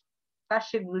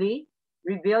Kashivli,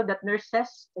 revealed that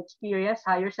nurses experience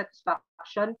higher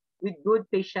satisfaction with good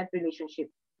patient relationship.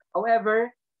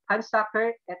 However,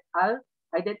 Hansacker et al.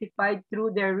 Identified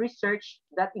through their research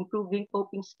that improving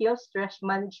coping skills, stress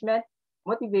management,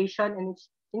 motivation, and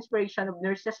inspiration of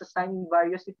nurses assigned in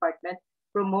various departments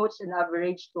promotes an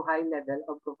average to high level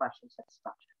of compassion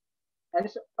satisfaction. And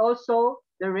also,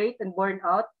 the rate and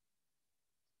burnout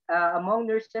among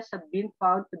nurses have been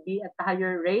found to be at a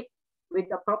higher rate,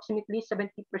 with approximately 70%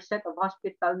 of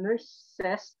hospital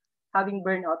nurses having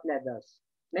burnout levels.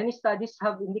 Many studies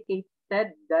have indicated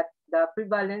that the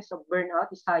prevalence of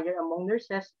burnout is higher among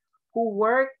nurses who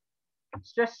work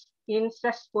in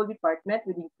stressful department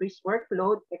with increased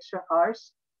workload, extra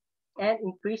hours, and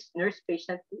increased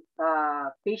nurse-patient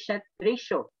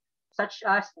ratio, such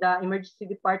as the emergency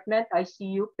department,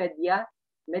 ICU, pedia,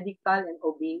 medical, and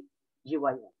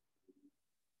OB/GYN.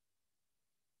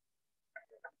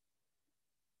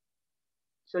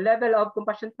 So level of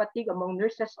compassion fatigue among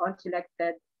nurses on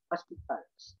selected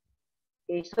hospitals.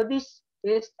 Okay, so this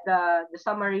is the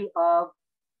summary of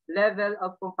level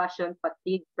of compassion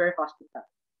fatigue per hospital.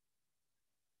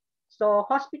 So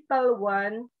hospital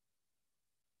 1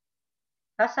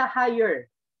 has a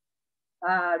higher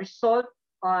result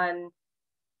on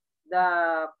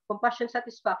the compassion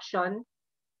satisfaction,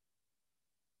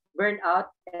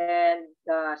 burnout, and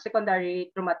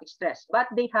secondary traumatic stress. But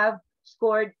they have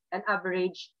scored an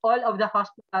average, all of the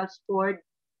hospitals scored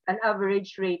an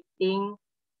average rating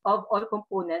of all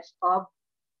components of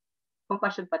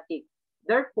compassion fatigue.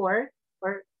 Therefore,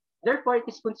 it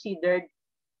is considered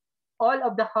all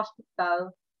of the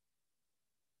hospital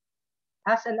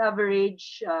has an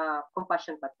average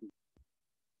compassion fatigue.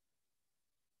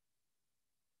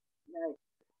 Right.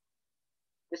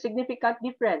 The significant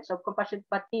difference of compassion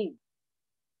fatigue.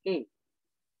 Okay.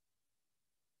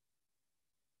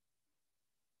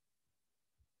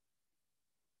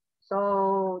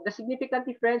 So the significant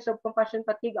difference of compassion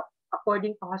fatigue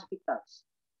according to hospitals.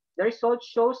 The result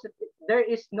shows that there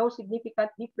is no significant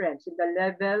difference in the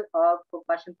level of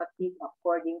compassion fatigue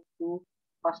according to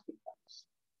hospitals.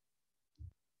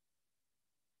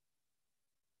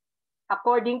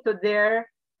 According to their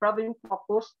problem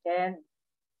focus and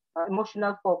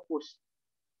emotional focus.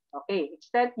 Okay,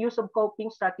 extent use of coping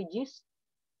strategies.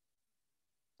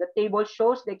 The table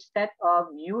shows the extent of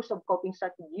use of coping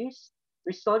strategies.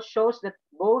 Result shows that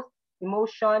both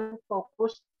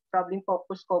emotion-focused,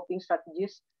 problem-focused coping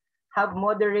strategies have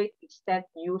moderate extent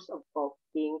use of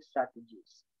coping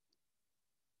strategies.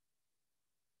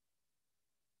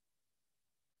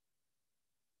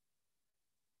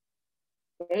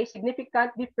 Okay,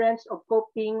 significant difference of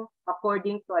coping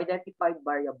according to identified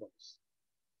variables.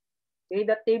 Okay,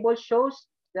 the table shows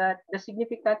that the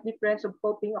significant difference of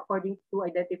coping according to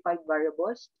identified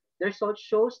variables. The result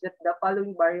shows that the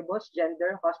following variables,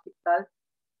 gender, hospital,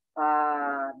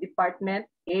 department,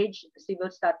 age, civil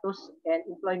status, and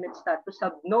employment status,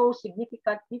 have no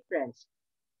significant difference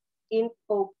in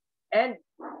cope and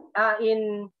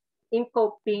in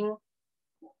coping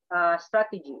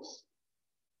strategies.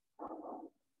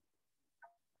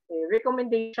 Okay,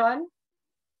 recommendation: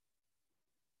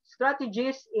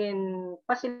 strategies in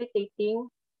facilitating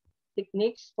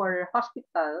techniques for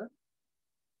hospital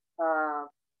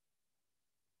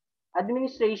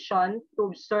administration to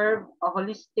observe a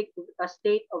holistic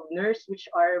state of nurse which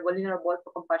are vulnerable to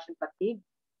compassion fatigue.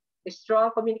 A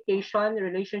strong communication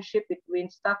relationship between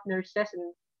staff nurses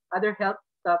and other health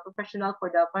professionals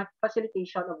for the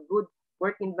facilitation of good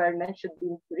work environment should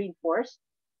be reinforced.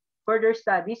 Further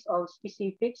studies of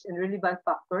specifics and relevant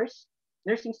factors.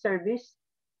 Nursing service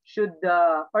should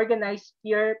organize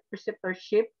peer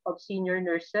preceptorship of senior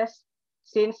nurses,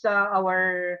 since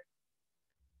our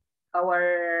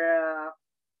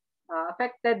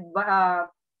affected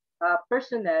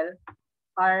personnel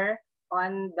are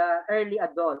on the early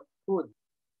adulthood,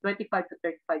 25 to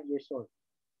 35 years old.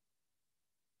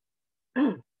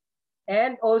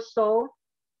 And also,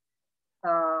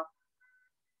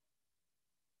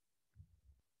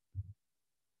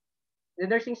 the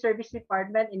nursing service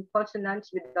department, in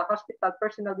consonance with the hospital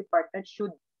personnel department,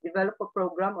 should develop a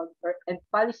program and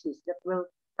policies that will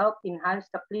help enhance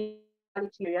the clinical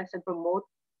experience and promote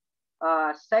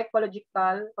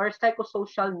psychological or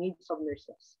psychosocial needs of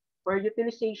nurses. For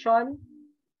utilization,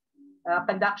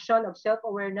 conduction of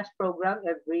self-awareness program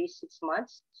every 6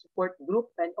 months, support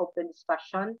group and open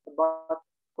discussion about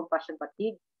compassion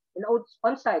fatigue, and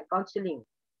on-site counseling,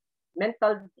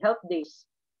 mental health days,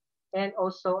 and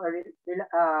also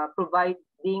providing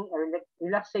a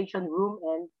relaxation room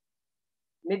and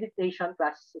meditation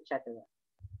classes, etc.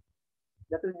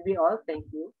 That would be all. Thank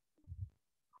you.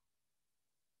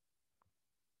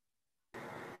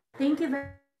 Thank you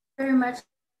very much,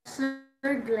 Sir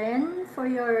Glenn, for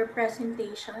your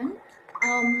presentation.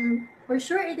 For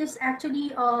sure, it is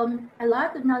actually a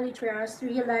lot of knowledge for us to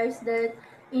realize that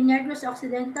in Negros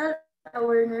Occidental,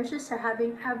 our nurses are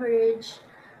having average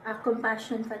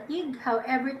compassion fatigue.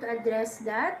 However, to address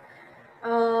that,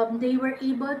 they were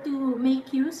able to make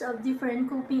use of different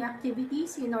coping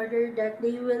activities in order that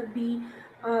they will be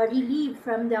relieved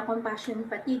from the compassion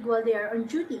fatigue while they are on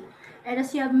duty. And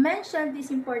as you have mentioned, it's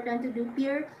important to do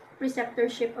peer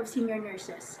preceptorship of senior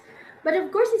nurses. But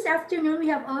of course, this afternoon, we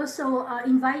have also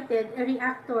invited a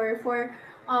reactor for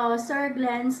Sir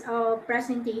Glenn's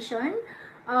presentation.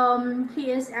 He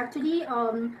is actually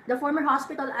the former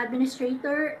hospital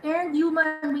administrator and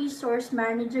human resource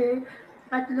manager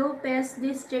at Lopez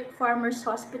District Farmers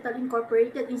Hospital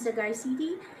Incorporated in Sagay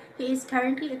City. He is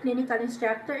currently a clinical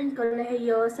instructor in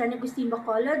Colegio San Agustin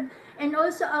Bacolod and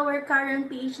also our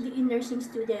current PhD in nursing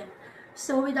student.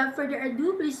 So without further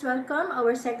ado, please welcome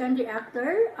our second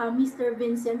reactor, Mr.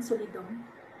 Vincent Solidon.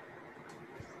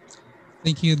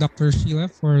 Thank you, Dr. Sheila,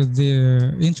 for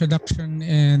the introduction,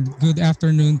 and good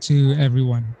afternoon to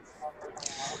everyone.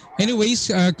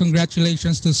 Anyways,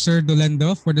 congratulations to Sir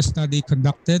Dolendo for the study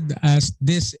conducted, as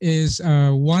this is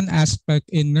one aspect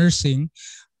in nursing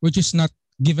which is not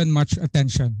given much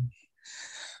attention.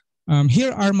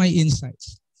 Here are my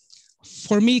insights.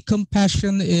 For me,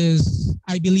 compassion is,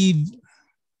 I believe,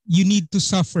 you need to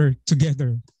suffer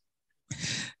together.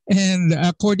 And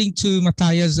according to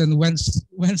Matthias and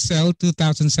Wenzel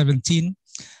 2017,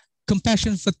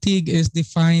 compassion fatigue is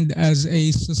defined as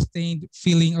a sustained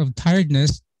feeling of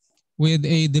tiredness with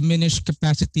a diminished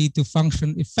capacity to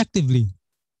function effectively,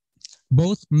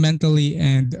 both mentally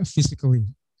and physically.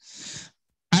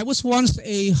 I was once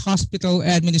a hospital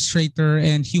administrator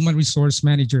and human resource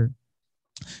manager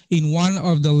in one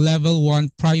of the level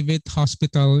 1 private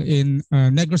hospital in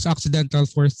Negros Occidental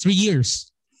for 3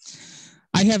 years.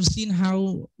 I have seen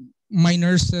how my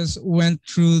nurses went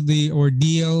through the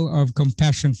ordeal of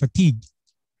compassion fatigue.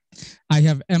 I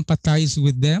have empathized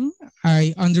with them.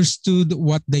 I understood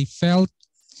what they felt,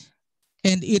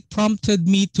 and it prompted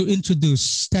me to introduce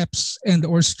steps and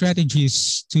or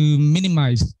strategies to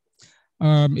minimize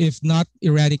if not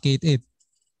eradicate it.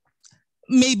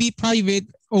 Maybe private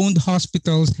owned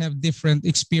hospitals have different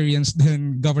experience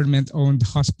than government owned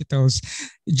hospitals.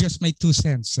 Just my 2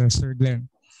 cents, Sir Glenn.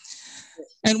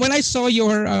 And when I saw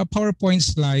your PowerPoint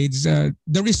slides,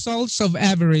 the results of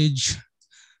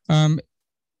um,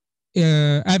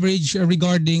 average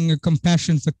regarding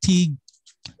compassion fatigue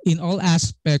in all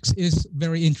aspects is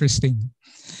very interesting.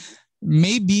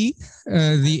 Maybe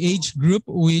the age group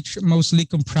which mostly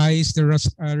comprise the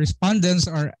respondents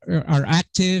are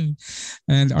active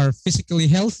and are physically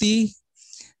healthy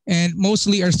and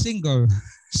mostly are single.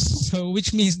 So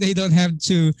which means they don't have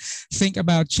to think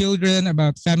about children,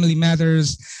 about family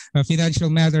matters, financial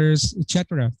matters,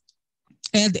 etc.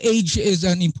 And age is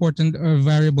an important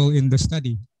variable in the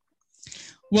study.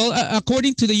 Well,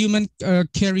 according to the human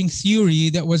caring theory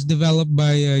that was developed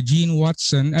by Gene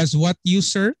Watson, as what you,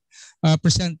 sir,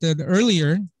 presented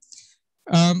earlier,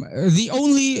 the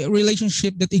only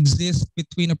relationship that exists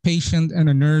between a patient and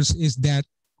a nurse is that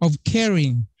of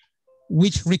caring,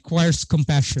 which requires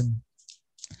compassion,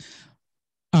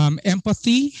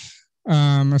 empathy,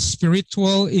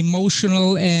 spiritual,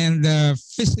 emotional, and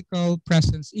physical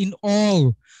presence in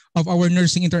all of our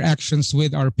nursing interactions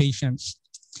with our patients.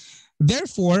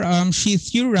 Therefore, she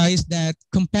theorized that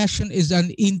compassion is an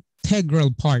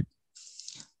integral part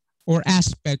or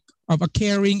aspect of a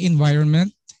caring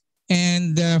environment.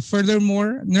 And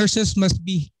furthermore, nurses must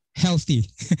be healthy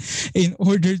in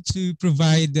order to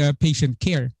provide patient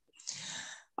care.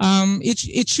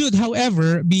 It should,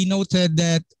 however, be noted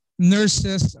that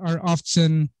nurses are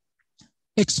often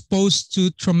exposed to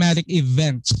traumatic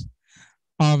events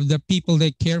of the people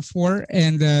they care for,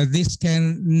 and this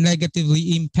can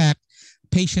negatively impact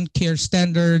patient care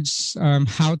standards,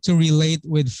 how to relate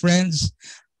with friends,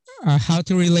 how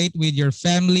to relate with your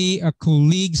family,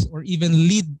 colleagues, or even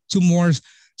lead to more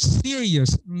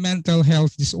serious mental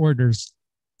health disorders,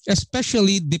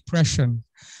 especially depression,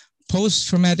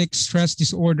 post-traumatic stress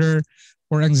disorder,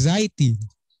 or anxiety.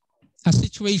 A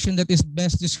situation that is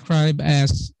best described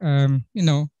as,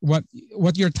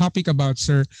 what your topic about,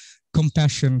 sir,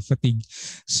 compassion fatigue.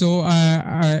 So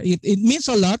it means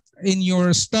a lot in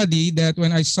your study that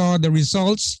when I saw the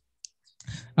results,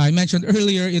 I mentioned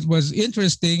earlier, it was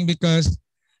interesting because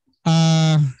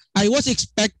I was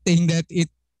expecting that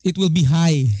it will be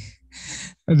high,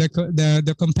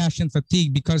 the compassion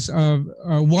fatigue, because of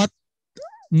what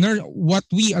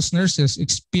we as nurses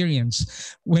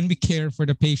experience when we care for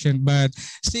the patient. But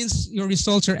since your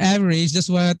results are average, that's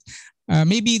what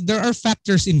maybe there are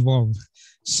factors involved.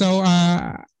 So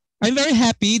I'm very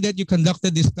happy that you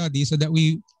conducted this study so that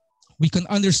we can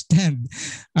understand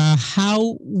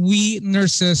how we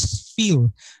nurses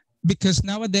feel. Because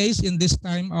nowadays, in this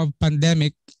time of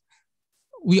pandemic,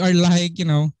 we are like,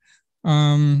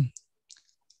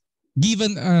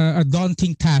 given a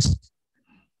daunting task.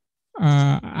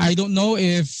 I don't know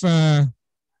if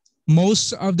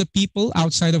most of the people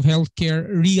outside of healthcare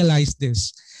realize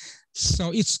this.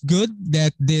 So it's good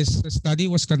that this study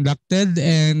was conducted,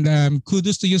 and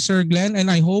kudos to you, Sir Glenn. And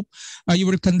I hope you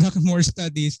will conduct more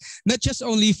studies, not just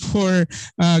only for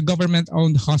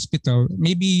government-owned hospital.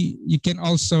 Maybe you can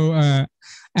also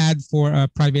add for a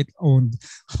private-owned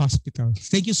hospital.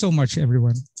 Thank you so much,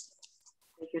 everyone.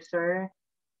 Thank you, sir.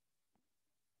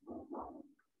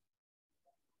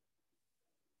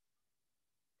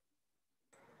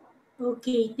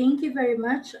 Okay, thank you very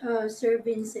much, Sir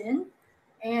Vincent.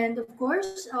 And of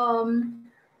course,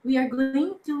 we are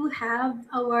going to have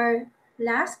our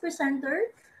last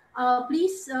presenter.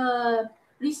 Please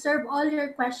reserve all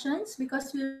your questions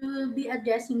because we will be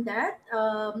addressing that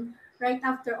right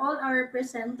after all our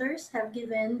presenters have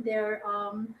given their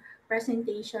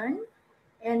presentation.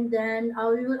 And then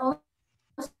we will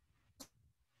also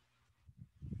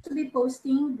be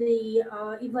posting the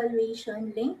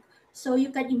evaluation link so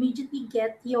you can immediately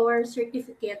get your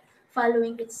certificate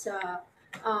following its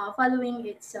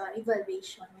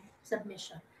evaluation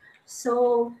submission.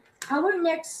 So our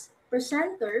next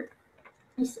presenter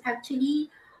is actually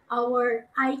our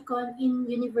icon in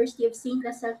University of St.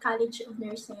 LaSalle College of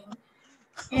Nursing,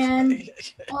 and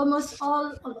almost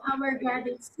all of our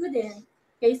graduate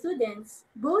students,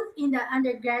 both in the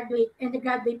undergraduate and the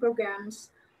graduate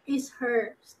programs, is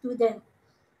her student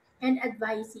and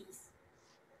advisees.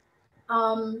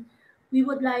 Um, we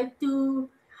would like to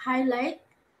highlight,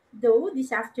 though,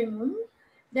 this afternoon,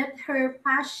 that her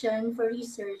passion for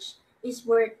research is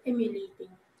worth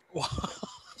emulating. Wow.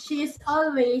 She is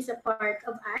always a part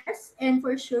of us and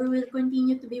for sure will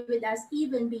continue to be with us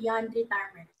even beyond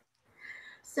retirement.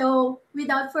 So,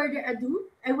 without further ado,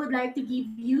 I would like to give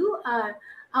you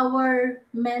our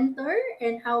mentor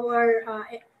and our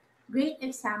great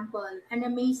example, an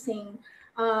amazing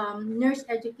nurse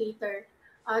educator,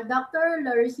 Dr.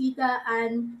 Loresita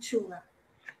and Chua.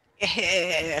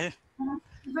 Eh,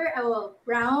 Give her a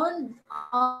round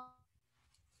of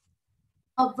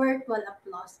virtual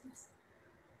applause, please.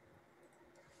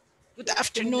 Good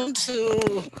afternoon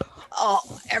to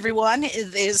everyone in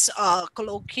this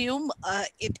colloquium.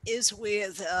 It is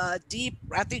with deep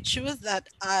gratitude that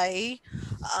I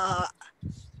uh,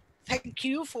 thank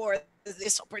you for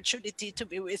this opportunity to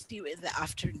be with you in the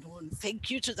afternoon. Thank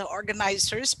you to the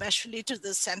organizers, especially to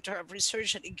the Center of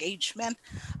Research and Engagement,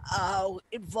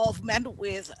 involvement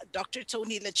with Dr.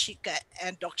 Tony Lachica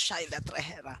and Doc Shaila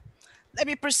Trejera. Let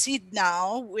me proceed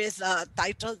now with a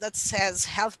title that says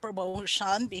Health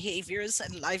Promotion, Behaviors,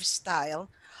 and Lifestyle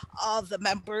of the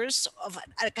Members of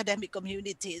an Academic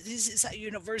Community. This is a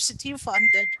university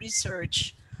funded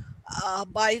research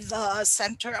by the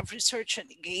Center of Research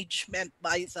and Engagement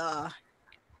by the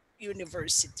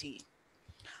university.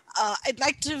 I'd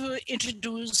like to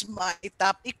introduce my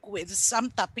topic with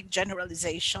some topic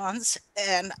generalizations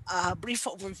and a brief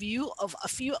overview of a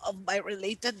few of my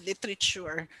related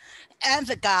literature and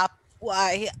the gap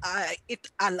why it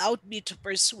allowed me to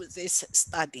pursue this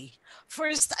study.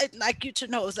 First, I'd like you to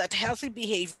know that healthy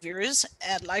behaviors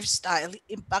and lifestyle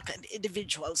impact an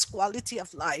individual's quality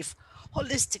of life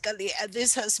holistically, and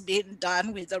this has been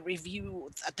done with a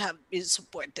review that have been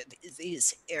supported in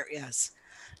these areas.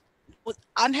 With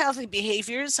unhealthy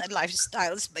behaviors and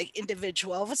lifestyles by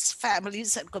individuals,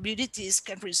 families, and communities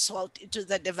can result into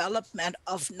the development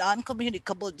of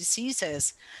non-communicable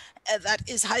diseases. And that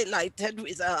is highlighted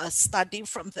with a study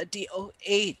from the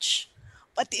DOH.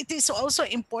 But it is also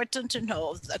important to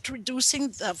know that reducing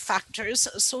the factors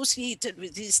associated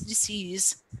with this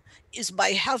disease is by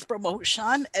health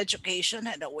promotion, education,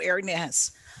 and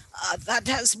awareness. That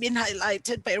has been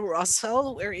highlighted by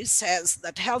Russell, where he says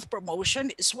that health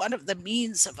promotion is one of the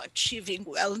means of achieving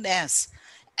wellness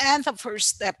and the first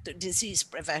step to disease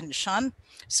prevention.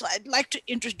 So I'd like to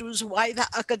introduce why the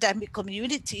academic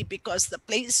community, because the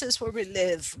places where we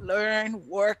live, learn,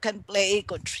 work, and play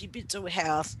contribute to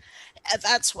health. And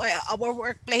that's why our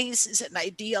workplace is an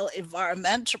ideal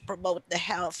environment to promote the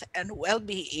health and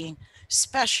well-being,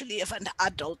 especially of an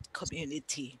adult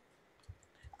community.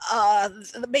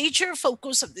 The major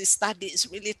focus of this study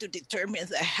is really to determine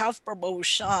the health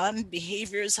promotion,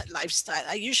 behaviors, and lifestyle.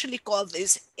 I usually call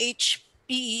this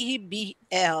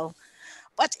HPBL,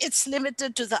 but it's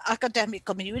limited to the academic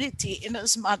community in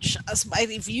as much as my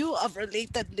review of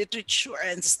related literature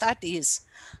and studies.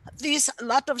 A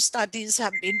lot of studies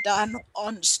have been done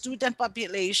on student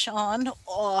population,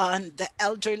 on the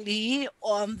elderly,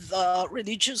 on the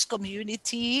religious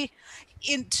community,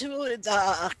 into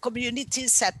the community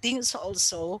settings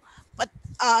also. But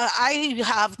I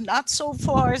have not so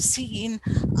far seen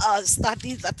a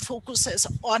study that focuses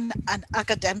on an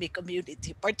academic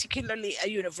community, particularly a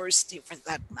university for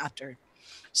that matter.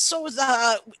 So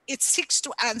it seeks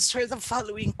to answer the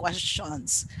following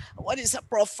questions. What is a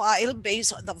profile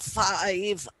based on the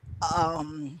five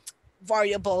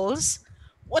variables?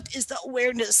 What is the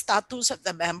awareness status of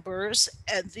the members?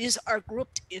 And these are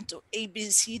grouped into A, B,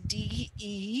 C, D,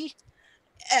 E.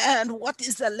 And what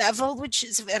is the level, which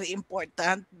is very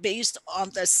important, based on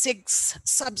the six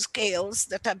subscales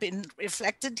that have been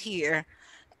reflected here.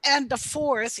 And the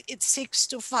fourth, it seeks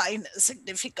to find a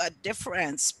significant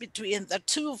difference between the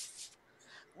two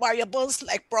variables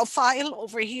like profile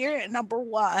over here, number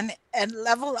one, and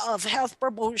level of health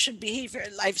promotion, behavior,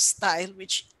 and lifestyle,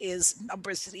 which is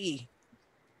number three.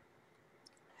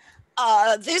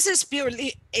 This is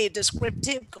purely a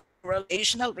descriptive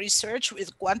correlational research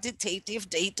with quantitative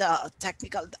data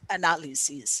technical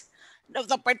analysis. Now,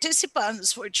 the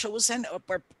participants were chosen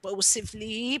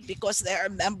purposively because they are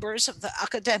members of the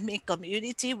academic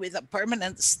community with a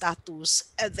permanent status,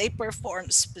 and they perform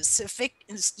specific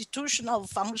institutional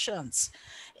functions.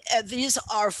 And these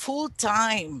are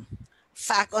full-time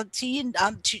faculty,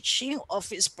 non-teaching,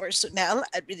 office personnel,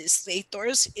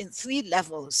 administrators in three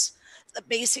levels: the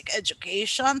basic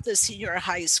education, the senior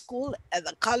high school, and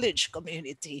the college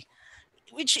community,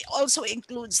 which also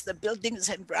includes the buildings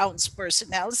and grounds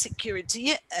personnel,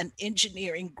 security, and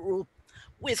engineering group,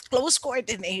 with close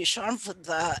coordination from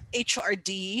the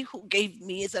HRD who gave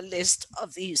me the list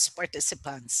of these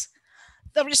participants.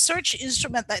 The research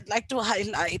instrument I'd like to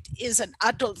highlight is an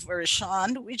adult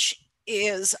version, which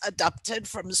is adapted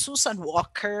from Susan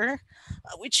Walker,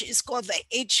 which is called the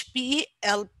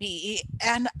HPLP,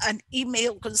 and an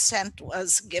email consent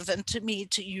was given to me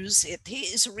to use it. He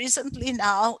is recently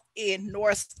now in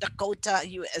North Dakota,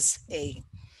 USA.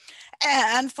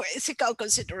 And for ethical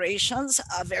considerations,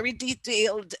 a very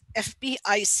detailed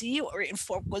FPIC or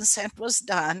informed consent was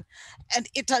done, and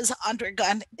it has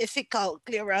undergone ethical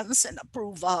clearance and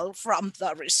approval from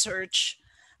the Research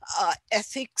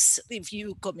Ethics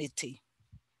Review Committee.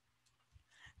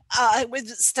 With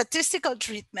statistical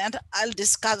treatment, I'll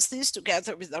discuss this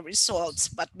together with the results,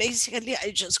 but basically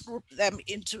I just group them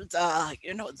into the,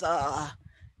 the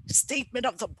statement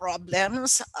of the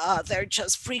problems. They're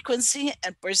just frequency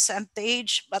and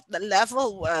percentage, but the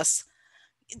level was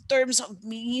in terms of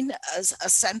mean as a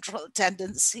central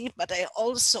tendency, but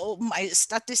my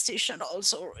statistician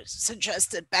also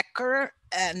suggested Becker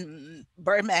and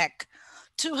Bermack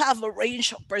to have a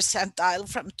range of percentile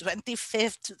from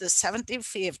 25th to the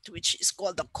 75th, which is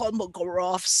called the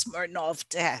Kolmogorov-Smirnov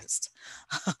test.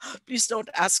 Please don't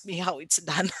ask me how it's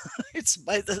done. It's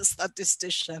by the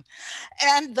statistician.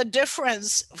 And the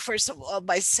difference, first of all,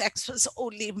 by sex was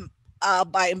only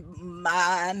by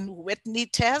Mann-Whitney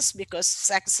test, because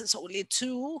sex is only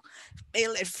 2,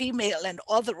 male and female, and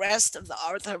all the rest of the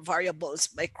other variables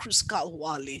by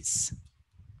Kruskal-Wallis.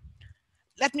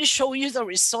 Let me show you the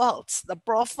results. The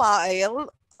profile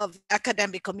of the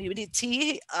academic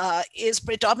community is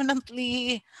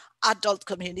predominantly adult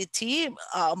community,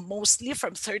 mostly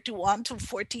from 31 to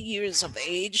 40 years of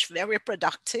age, very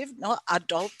productive,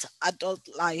 adult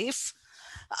life.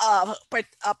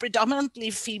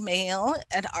 Predominantly female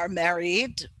and are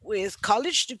married with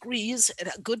college degrees,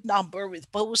 and a good number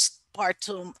with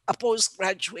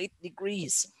postgraduate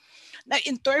degrees. Now,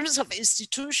 in terms of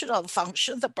institutional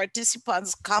function, the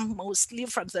participants come mostly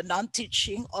from the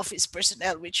non-teaching office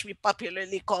personnel, which we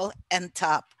popularly call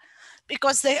NTAP,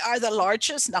 because they are the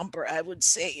largest number, I would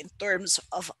say, in terms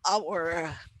of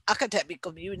our academic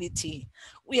community.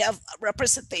 We have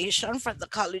representation from the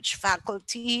college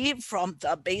faculty, from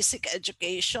the basic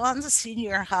education,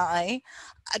 senior high.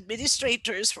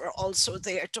 Administrators were also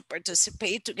there to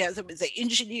participate together with the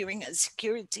engineering and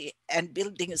security and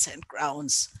buildings and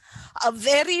grounds. A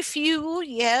very few,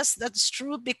 yes, that's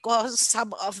true, because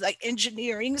some of the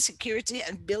engineering, security,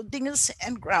 and buildings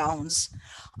and grounds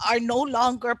are no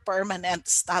longer permanent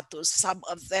status. Some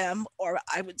of them, or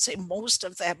I would say most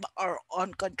of them, are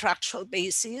on contractual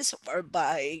basis or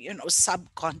by,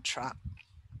 subcontract.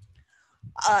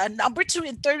 Number 2,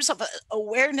 in terms of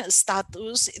awareness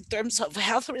status, in terms of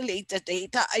health-related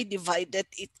data, I divided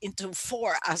it into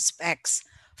 4 aspects.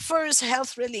 First,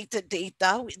 health-related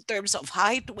data in terms of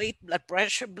height, weight, blood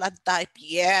pressure, blood type.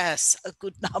 Yes, a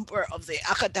good number of the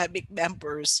academic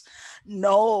members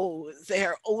know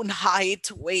their own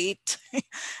height, weight,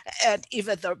 and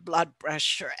even their blood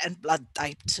pressure and blood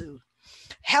type too.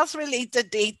 Health-related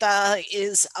data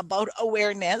is about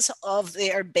awareness of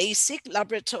their basic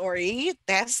laboratory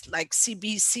tests like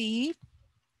CBC,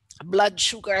 blood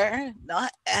sugar,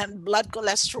 and blood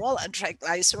cholesterol and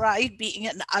triglyceride. Being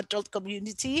an adult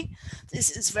community, this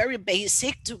is very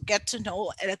basic to get to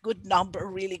know, and a good number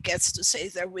really gets to say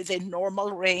they're within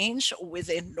normal range or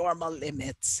within normal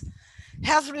limits.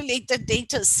 Health-related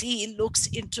data C looks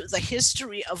into the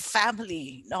history of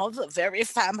family, the very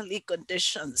family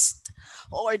conditions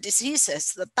or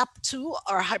diseases. The top 2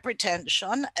 are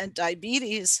hypertension and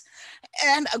diabetes,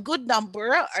 and a good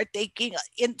number are taking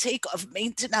intake of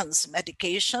maintenance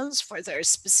medications for their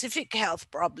specific health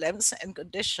problems and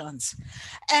conditions.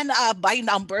 And by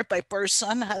number, by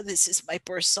person, this is by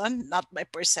person, not by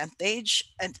percentage.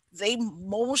 And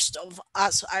most of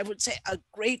us, I would say a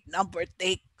great number,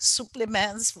 take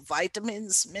supplements,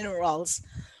 vitamins, minerals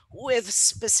with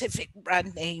specific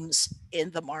brand names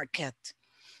in the market.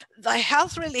 The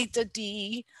health-related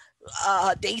data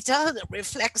that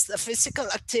reflects the physical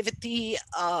activity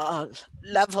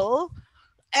level.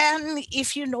 And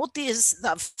if you notice,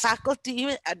 the faculty,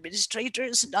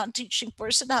 administrators, non-teaching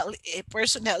personnel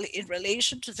in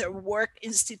relation to their work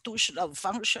institutional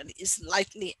function is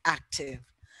lightly active.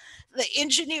 The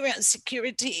engineering and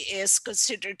security is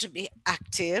considered to be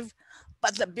active,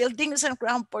 but the buildings and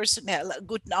ground personnel, a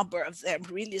good number of them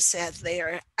really said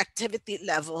their activity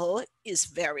level is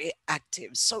very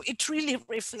active. So it really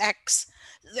reflects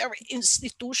their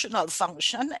institutional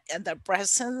function and their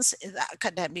presence in the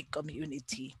academic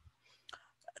community.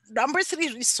 Number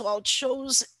 3 result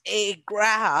shows a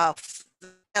graph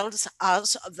that tells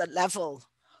us of the level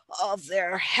of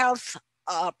their health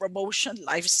promotion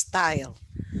lifestyle.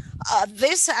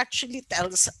 This actually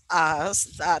tells us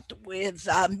that with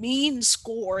mean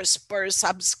scores per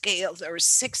subscale, there are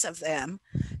 6 of them,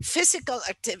 physical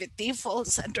activity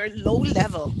falls under low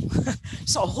level.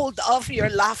 So hold off your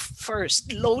laugh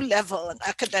first, low level in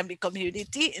academic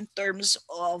community in terms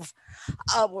of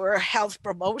our health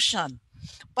promotion.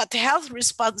 But health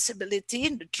responsibility,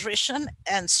 nutrition,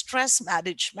 and stress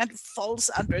management falls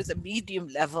under the medium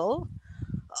level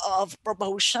of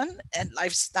promotion and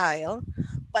lifestyle,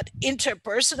 but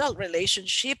interpersonal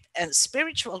relationship and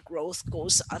spiritual growth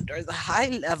goes under the high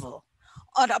level.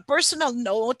 On a personal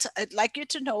note, I'd like you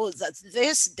to know that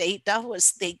this data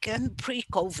was taken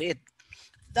pre-COVID.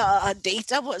 The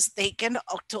data was taken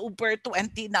October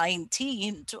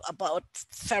 2019 to about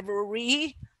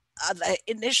February, the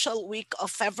initial week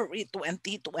of February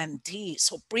 2020.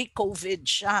 So pre-COVID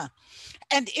siya.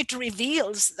 And it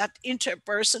reveals that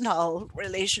interpersonal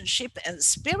relationship and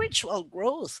spiritual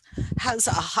growth has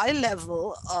a high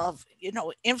level of,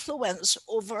 influence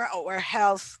over our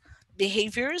health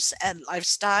behaviors and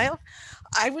lifestyle.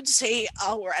 I would say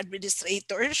our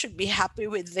administrators should be happy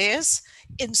with this,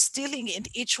 instilling in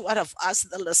each one of us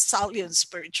the LASALLIAN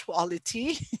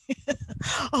spirituality,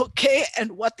 okay,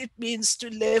 and what it means to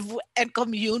live and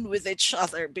commune with each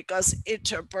other, because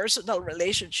interpersonal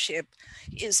relationship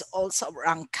is also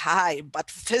ranked high,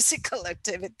 but physical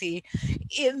activity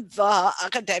in the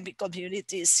academic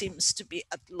community seems to be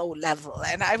at low level.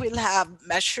 And I will have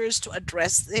measures to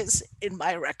address this in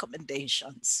my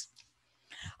recommendations.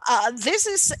 This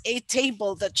is a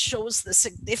table that shows the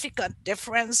significant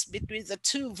difference between the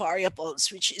two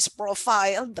variables, which is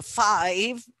profile, the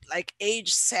five, like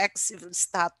age, sex, civil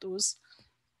status,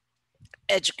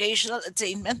 educational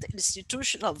attainment,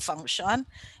 institutional function,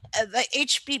 and the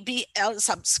HPBL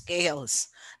subscales.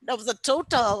 Now, the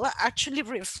total actually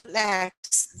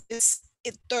reflects this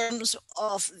in terms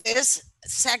of this.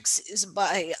 Sex is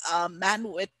by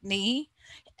Mann-Whitney,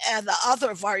 and the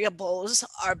other variables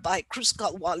are by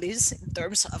Kruskal-Wallis in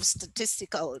terms of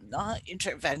statistical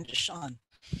intervention.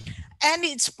 And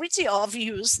it's pretty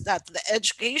obvious that the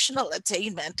educational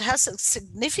attainment has a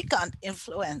significant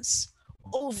influence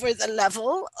over the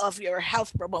level of your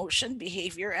health promotion,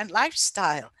 behavior, and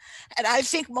lifestyle. And I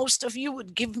think most of you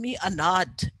would give me a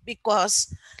nod,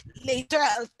 because later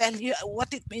I'll tell you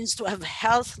what it means to have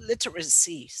health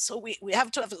literacy. So we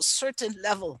have to have a certain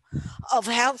level of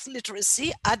health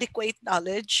literacy, adequate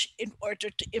knowledge in order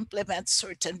to implement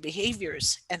certain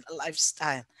behaviors and a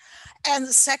lifestyle. And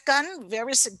the second,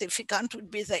 very significant,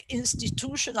 would be the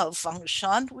institutional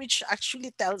function, which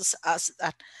actually tells us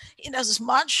that in as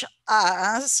much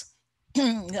as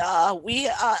we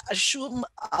assume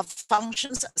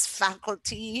functions as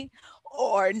faculty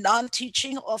or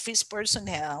non-teaching office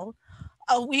personnel,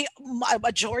 a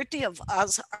majority of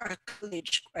us are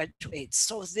college graduates.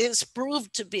 So this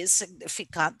proved to be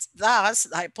significant. Thus,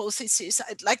 the hypothesis,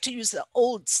 I'd like to use the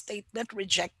old statement,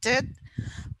 rejected,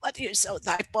 but so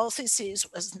the hypothesis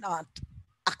was not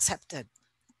accepted.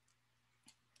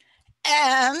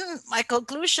 And my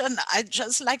conclusion, I'd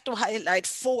just like to highlight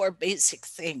four basic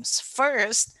things.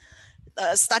 First,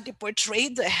 the study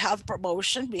portrayed the health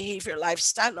promotion, behavior,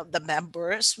 lifestyle of the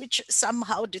members, which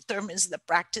somehow determines the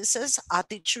practices,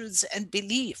 attitudes, and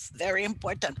belief. Very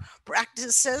important.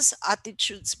 Practices,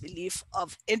 attitudes, belief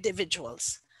of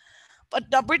individuals. But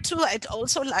number two, I'd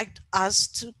also like us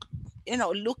to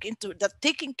look into that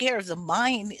taking care of the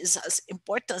mind is as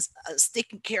important as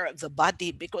taking care of the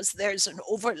body, because there's an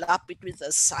overlap between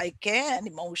the psyche and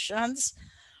emotions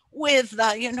with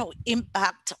the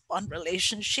impact on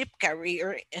relationship,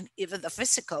 career, and even the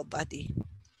physical body.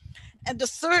 And the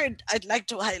third I'd like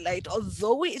to highlight,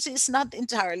 although it is not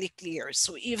entirely clear,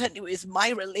 so even with my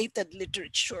related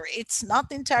literature, it's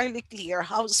not entirely clear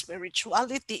how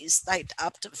spirituality is tied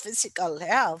up to physical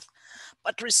health,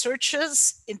 but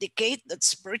researchers indicate that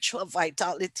spiritual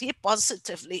vitality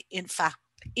positively, in fact,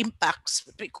 impacts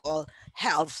what we call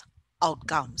health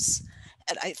outcomes.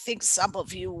 And I think some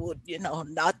of you would,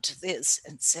 nod to this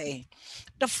and say.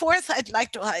 The fourth I'd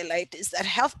like to highlight is that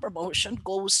health promotion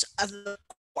goes at the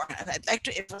core, and I'd like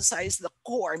to emphasize the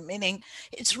core, meaning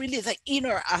it's really the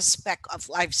inner aspect of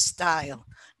lifestyle,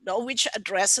 which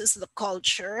addresses the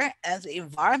culture and the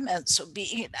environment. So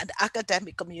being in an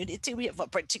academic community, we have a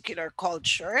particular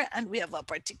culture and we have a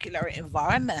particular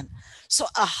environment. So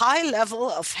a high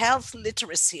level of health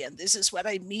literacy, and this is what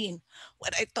I mean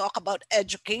when I talk about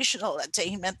educational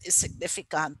attainment is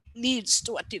significant, leads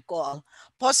to what you call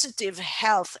positive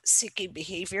health seeking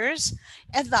behaviors,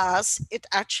 and thus it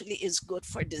actually is good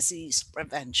for disease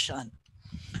prevention.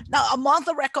 Now, among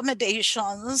the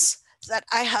recommendations that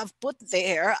I have put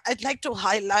there, I'd like to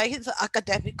highlight the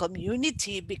academic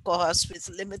community, because with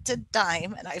limited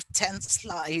time, and I have 10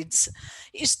 slides,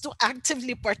 is to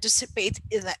actively participate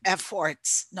in the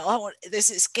efforts. Now,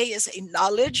 this is KSA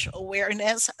knowledge,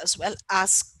 awareness, as well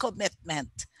as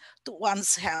commitment to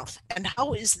one's health. And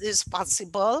how is this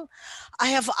possible? I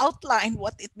have outlined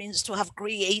what it means to have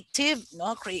creative,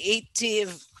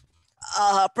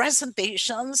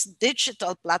 presentations,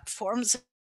 digital platforms,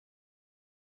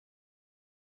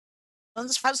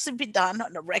 has to be done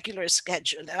on a regular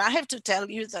schedule. And I have to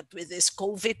tell you that with this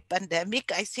COVID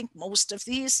pandemic, I think most of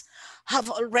these have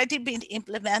already been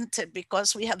implemented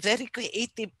because we have very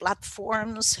creative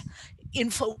platforms,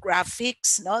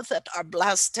 infographics that are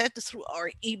blasted through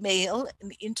our email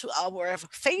and into our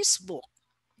Facebook.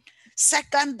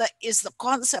 Second is the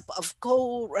concept of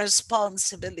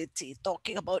co-responsibility,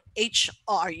 talking about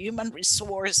HR, human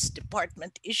resource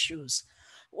department issues,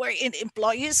 wherein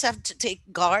employees have to take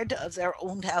guard of their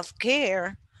own health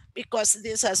care because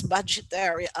this has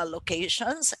budgetary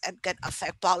allocations and can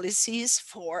affect policies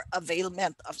for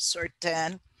availment of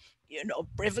certain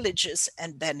privileges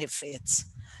and benefits.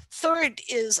 Third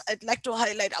is I'd like to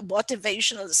highlight a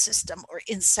motivational system or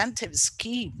incentive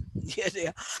scheme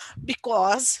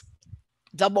because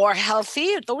the more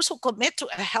healthy, those who commit to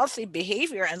a healthy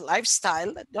behavior and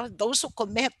lifestyle, those who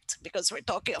commit, because we're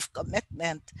talking of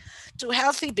commitment to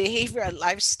healthy behavior and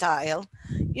lifestyle,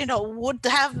 would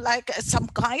have like some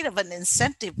kind of an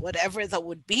incentive, whatever that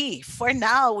would be. For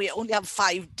now, we only have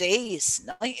 5 days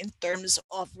in terms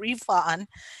of refund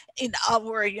in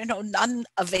our,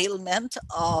 non-availment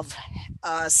of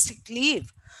sick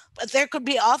leave. But there could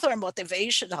be other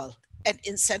motivational and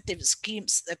incentive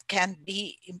schemes that can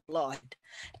be employed.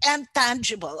 And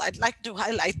tangible, I'd like to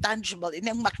highlight tangible.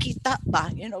 Inang makita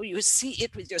ba? You see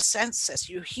it with your senses,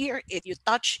 you hear it, you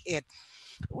touch it.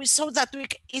 So that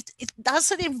it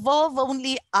doesn't involve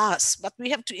only us, but we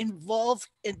have to involve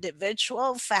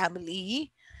individual,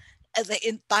 family, and the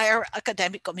entire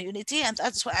academic community. And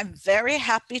that's why I'm very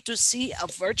happy to see a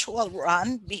virtual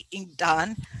run being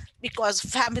done because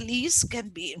families can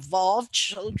be involved,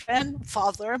 children,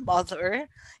 father, mother.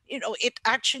 It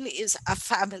actually is a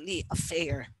family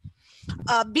affair.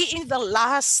 Being the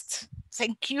last,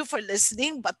 thank you for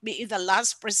listening, but being the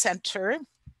last presenter,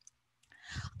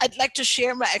 I'd like to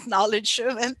share my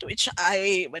acknowledgement,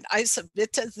 when I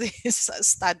submitted this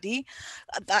study,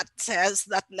 that says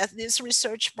that let this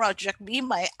research project be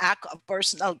my act of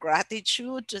personal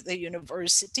gratitude to the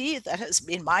university that has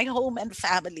been my home and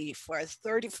family for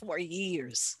 34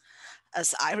 years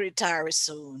as I retire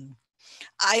soon.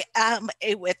 I am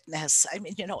a witness,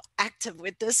 active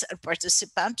witness and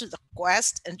participant to the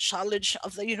quest and challenge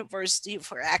of the university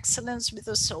for excellence with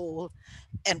a soul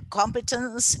and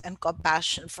competence and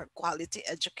compassion for quality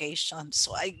education.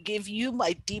 So I give you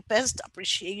my deepest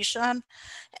appreciation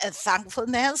and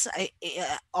thankfulness. I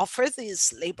offer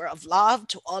this labor of love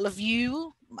to all of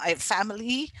you, my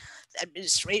family,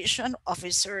 administration,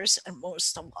 officers, and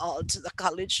most of all to the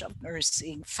College of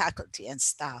Nursing, faculty, and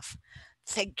staff.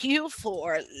 Thank you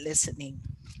for listening.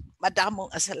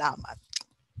 Madamong salamat.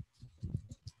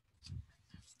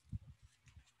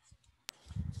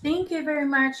 Thank you very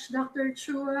much, Dr.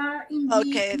 Chua. Indeed,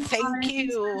 Okay, thank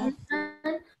you.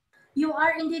 You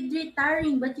are indeed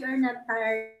retiring, but you are not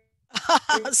tired.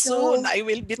 So Soon I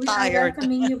will we be are tired.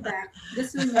 welcoming you back the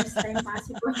soonest time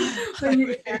possible when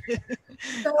you retire.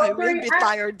 So I will be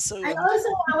tired soon. I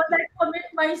would like to commit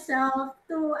myself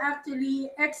to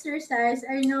actually exercise.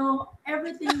 I know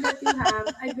everything that you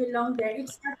have, I belong there,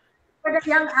 except for the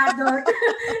young adult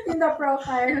in the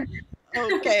profile.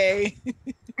 Okay.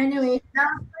 Anyway,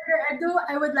 without further ado,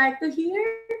 I would like to hear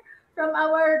from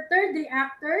our third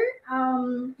reactor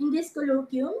in this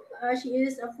colloquium. She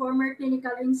is a former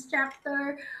clinical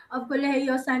instructor of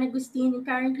Colegio San Agustin and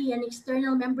currently an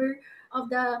external member of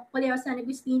the Colegio San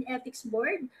Agustin Ethics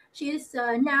Board. She is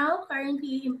now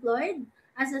currently employed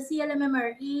as a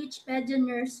CLMMRH Pediatric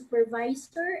Nurse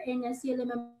Supervisor and a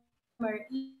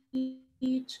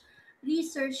CLMMRH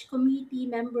Research Committee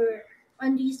member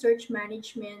on research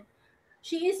management.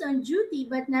 She is on duty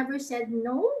but never said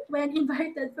no when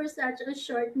invited for such a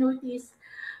short notice.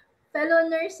 Fellow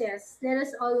nurses, let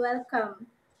us all welcome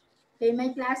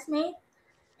my classmate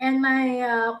and my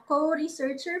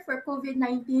co-researcher for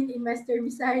COVID-19 in Western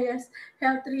Visayas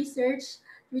Health Research,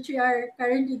 which we are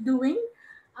currently doing,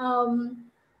 um,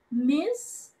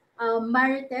 Miss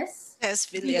Marites Yes,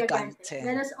 Villagante. Villagante.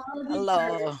 Let us all give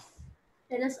Hello. her,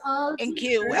 let us all Thank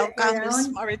give you. her a Welcome, Miss round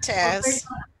of Marites.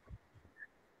 virtual.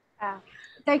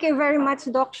 Thank you very much,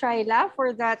 Doc Shaila,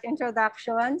 for that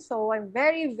introduction. So I'm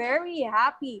very, very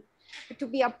happy to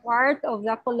be a part of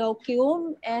the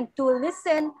colloquium and to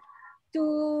listen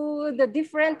to the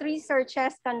different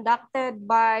researches conducted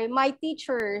by my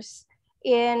teachers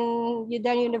in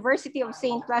the University of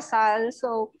St. LaSalle.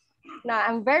 So now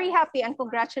I'm very happy and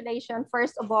congratulations,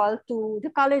 first of all, to the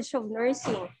College of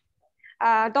Nursing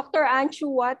Dr.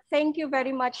 Chua, thank you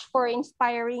very much for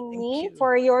inspiring me you.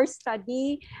 for your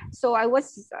study. So I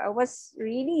was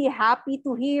really happy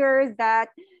to hear that,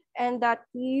 and that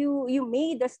you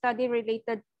made a study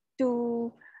related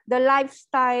to the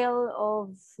lifestyle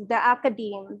of the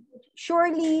academe.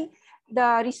 Surely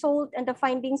the result and the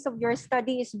findings of your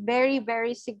study is very,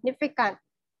 very significant,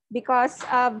 because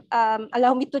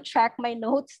allow me to check my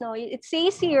notes now. It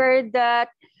says here that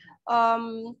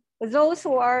those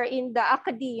who are in the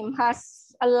academe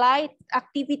has a light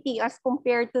activity as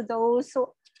compared to those who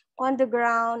on the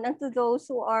ground, and to those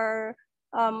who are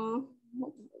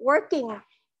working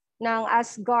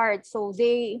as guards. So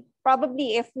they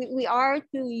probably, if we are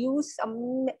to use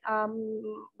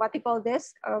what you call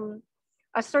this,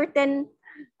 a certain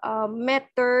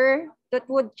method that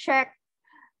would check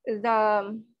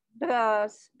the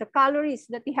calories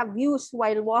that they have used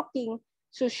while walking,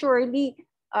 so surely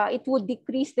it would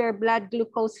decrease their blood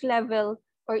glucose level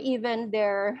or even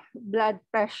their blood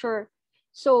pressure.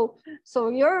 So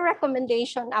your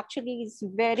recommendation actually is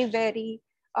very, very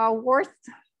worth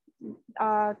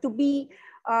to be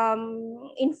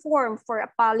informed for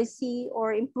a policy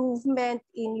or improvement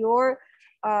in your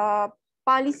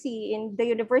policy in the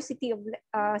University of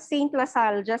St.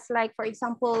 LaSalle. Just like, for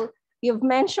example, you've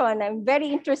mentioned, I'm very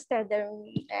interested.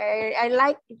 I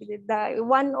like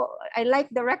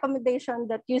the recommendation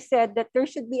that you said that there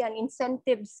should be an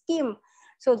incentive scheme.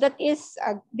 So that is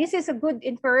this is a good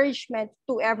encouragement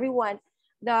to everyone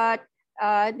that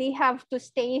they have to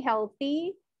stay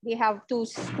healthy. They have to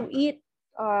eat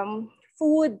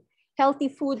healthy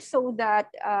food, so that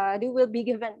they will be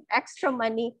given extra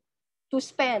money to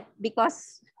spend,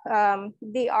 because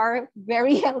they are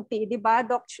very healthy, di ba,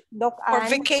 Doc For Ann?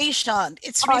 vacation.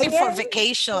 It's really for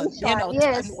vacation, you know,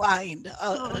 yes. to unwind.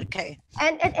 Okay.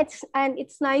 And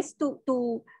it's nice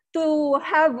to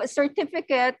have a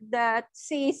certificate that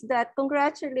says that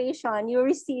congratulations, you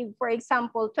received, for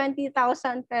example,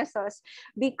 20,000 pesos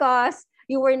because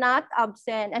you were not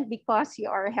absent and because you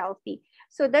are healthy.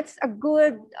 So that's a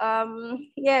good,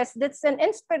 yes, that's an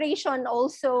inspiration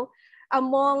also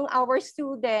among our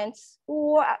students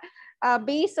who,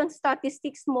 based on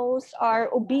statistics, most are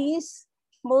obese.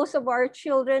 Most of our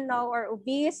children now are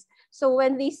obese. So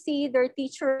when they see their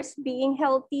teachers being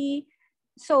healthy,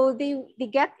 so they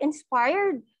get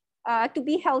inspired to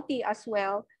be healthy as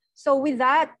well. So with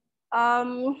that,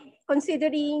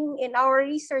 considering in our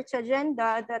research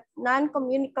agenda that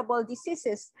non-communicable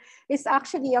diseases is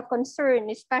actually a concern,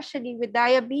 especially with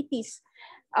diabetes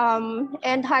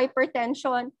and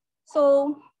hypertension.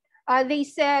 So they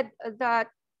said that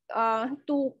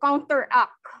to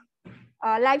counteract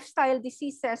lifestyle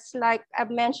diseases like I've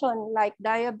mentioned, like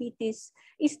diabetes,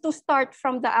 is to start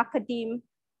from the academe.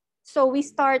 So we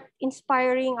start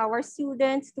inspiring our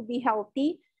students to be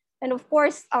healthy. And of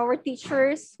course, our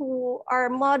teachers who are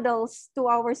models to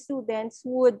our students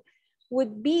would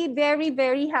be very,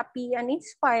 very happy and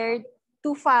inspired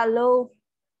to follow.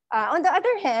 On the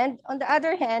other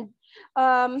hand,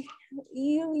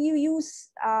 you use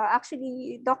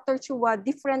actually, Dr. Chua,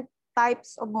 different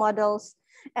types of models,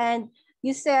 and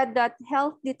you said that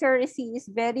health literacy is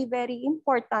very, very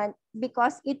important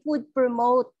because it would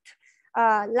promote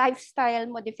lifestyle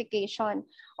modification.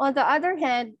 On the other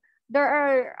hand, there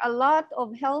are a lot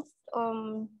of health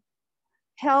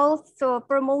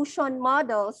promotion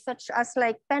models, such as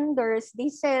like tenders. They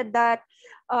said that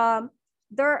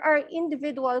there are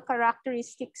individual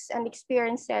characteristics and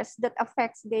experiences that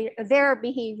affects their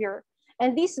behavior.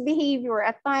 And this behavior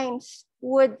at times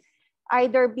would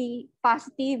either be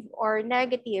positive or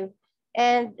negative.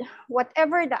 And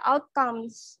whatever the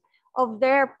outcomes of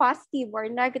their positive or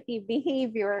negative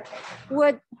behavior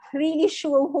would really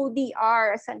show who they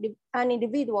are as an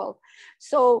individual.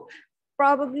 So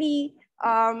probably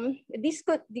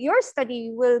your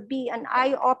study will be an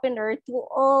eye-opener to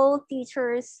all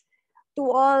teachers, to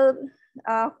all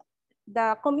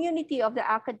the community of the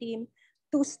academe,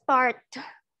 to start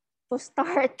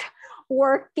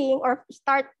working or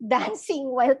start dancing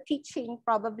while teaching,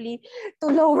 probably to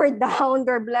lower down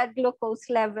their blood glucose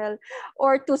level,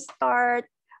 or to start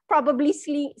probably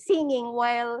singing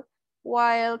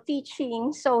while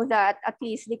teaching, so that at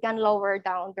least they can lower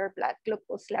down their blood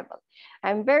glucose level.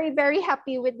 I'm very, very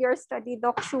happy with your study,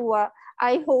 Doc Chua.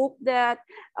 I hope that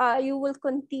you will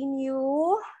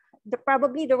continue.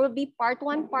 Probably there will be part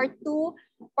 1, part 2,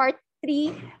 part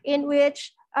 3, in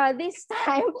which this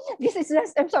time, this is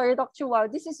just, I'm sorry, Dr.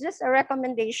 Chua, this is just a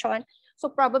recommendation. So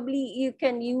probably you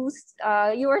can use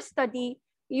your study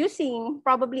using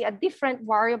probably a different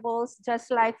variables,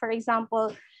 just like, for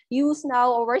example, use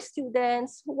now our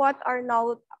students, what are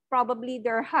now probably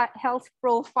their health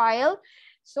profile.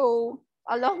 So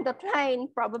along that line,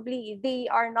 probably they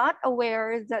are not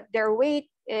aware that their weight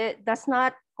does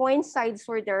not coincide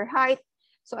for their height.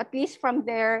 So at least from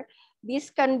there,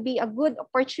 this can be a good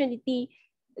opportunity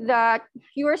that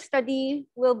your study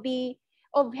will be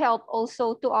of help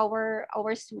also to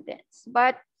our students.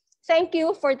 But thank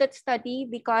you for that study,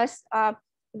 because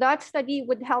that study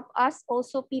would help us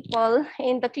also, people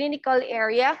in the clinical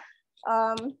area,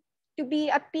 to be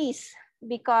at peace,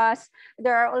 because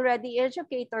there are already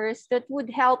educators that would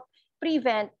help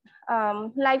prevent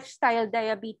lifestyle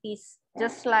diabetes,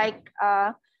 just like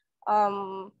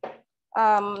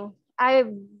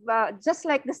I've just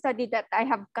like the study that I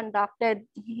have conducted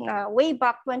way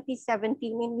back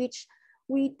 2017, in which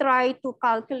we try to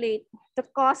calculate the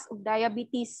cause of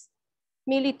diabetes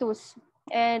mellitus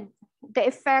and the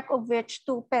effect of which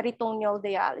to peritoneal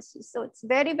dialysis. So it's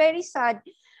very, very sad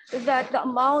that the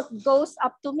amount goes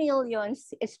up to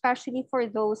millions, especially for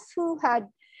those who had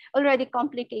already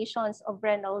complications of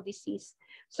renal disease.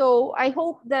 So I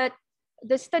hope that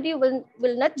the study will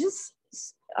not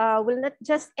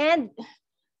just end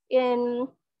in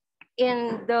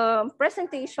the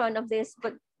presentation of this,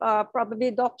 but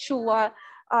probably Doc Chua,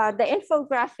 the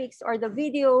infographics or the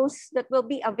videos that will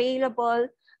be available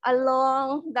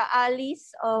along the alleys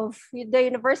of the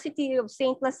University of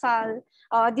St. LaSalle,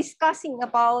 discussing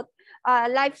about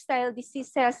lifestyle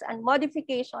diseases and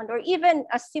modification, or even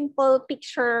a simple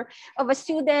picture of a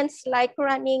students like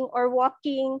running or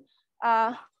walking,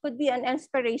 could be an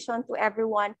inspiration to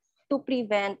everyone to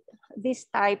prevent this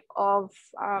type of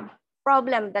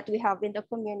problem that we have in the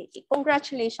community.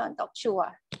 Congratulations, Dr.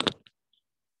 Chua.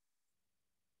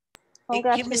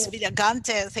 Thank you, Ms.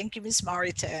 Villagante. Thank you, Ms.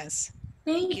 Marites.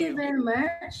 Thank you very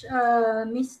much,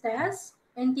 Ms. Tess,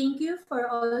 and thank you for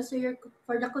also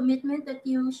for the commitment that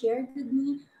you shared with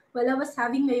me while I was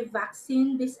having my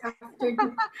vaccine this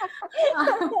afternoon.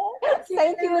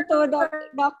 Thank you to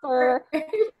Doctor.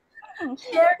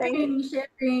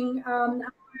 sharing our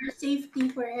safety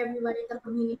for everyone in the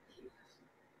community.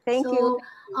 Thank you.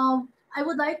 I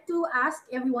would like to ask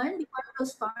everyone before we'll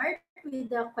start with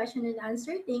the question and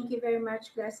answer. Thank you very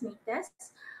much, classmate Tess.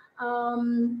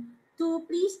 To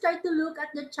please try to look at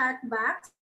the chat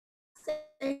box.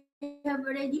 I have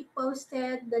already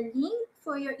posted the link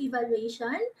for your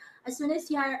evaluation. As soon as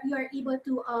you are able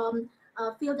to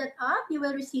fill that up, you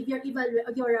will receive your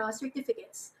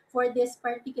certificates for this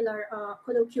particular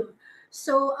colloquium.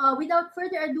 So without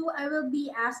further ado, I will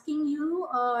be asking you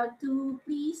to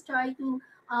please try to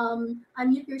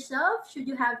unmute yourself should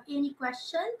you have any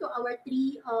question to our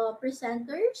three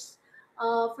presenters.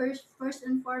 First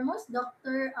and foremost,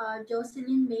 Dr.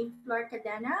 Jocelyn Flor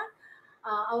Cadena,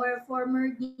 our former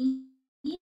dean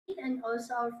and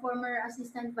also our former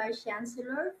assistant vice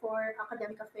chancellor for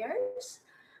academic affairs.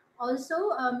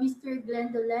 Also, Mr.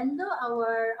 Dolendo,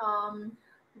 our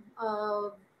uh,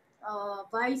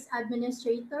 vice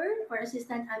administrator or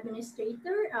assistant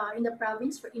administrator in the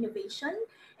province for innovation,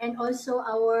 and also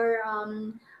our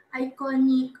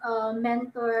iconic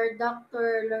mentor,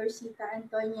 Dr. Loresity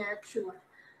Antonia Chua.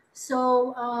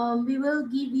 So we will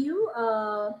give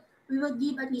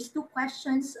at least two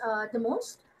questions the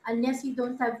most, unless you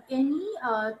don't have any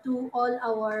to all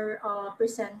our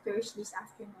presenters this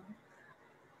afternoon.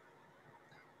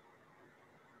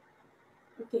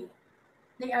 Okay,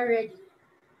 they are ready.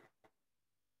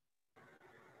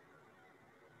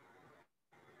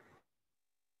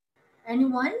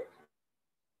 Anyone?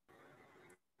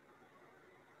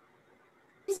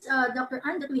 Dr.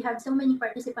 Ann, that we have so many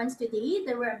participants today.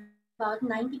 There were about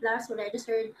 90 plus who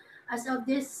registered. As of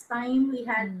this time, we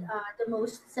had the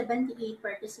most 78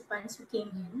 participants who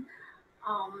came in.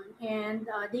 And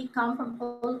they come from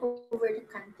all over the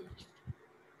country.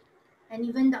 And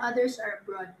even the others are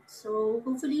abroad. So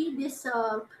hopefully this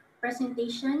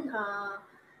presentation,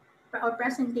 our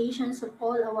presentations of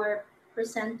all our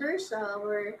presenters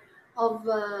were of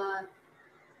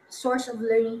source of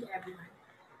learning to everyone.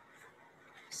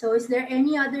 So is there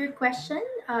any other question?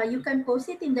 You can post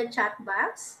it in the chat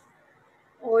box,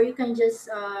 or you can just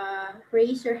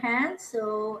raise your hand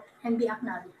and be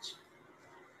acknowledged.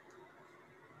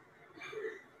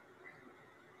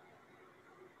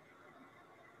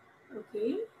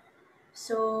 Okay,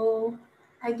 so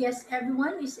I guess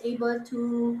everyone is able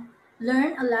to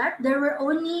learn a lot. There were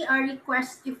only a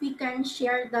request if we can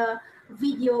share the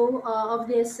video of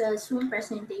this Zoom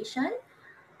presentation,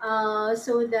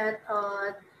 so that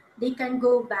they can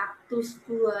go back to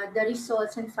the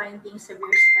results and findings of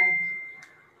your study.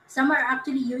 Some are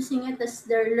actually using it as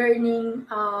their learning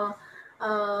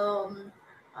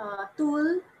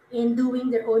tool in doing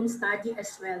their own study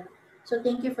as well. So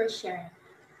thank you for sharing.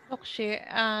 Sir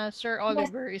Yes.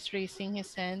 Oliver is raising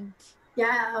his hand.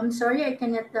 Yeah, I'm sorry I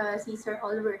cannot see Sir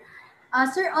Oliver.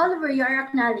 Sir Oliver, you are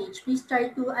acknowledged. Please try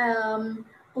to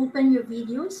open your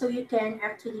video so you can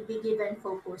actually be given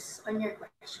focus on your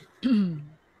question.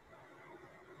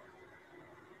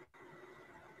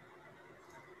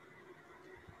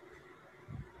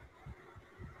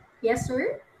 Yes,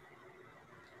 sir?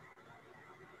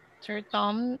 Sir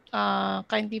Tom,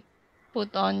 kindly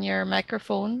put on your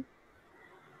microphone.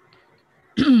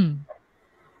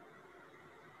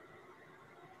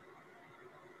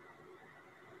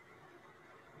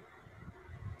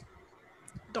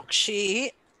 Doc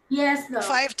Shi, Yes, if Doc.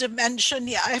 I have to mention,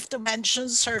 yeah, I have to mention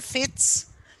Sir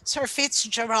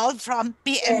Fitzgerald from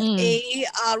Yes. PMA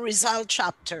Rizal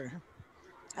chapter.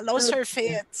 Hello, Sir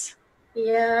Okay. Fitz.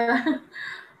 Yeah.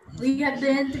 We have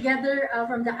been together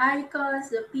from the ICOS,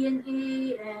 the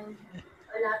PNA, and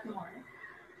a lot more.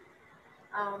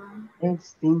 Um,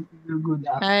 Yes, thank you. Good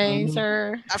Hi, afternoon.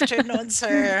 sir. Afternoon,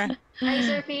 sir. Hi,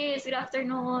 Sir Fizz. Good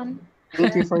afternoon.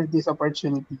 Thank you for this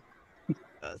opportunity.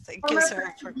 Thank you, Former sir,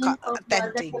 for president of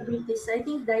attending. diabetes, I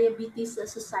think Diabetes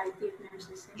Society of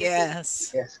Nurses in the Philippines.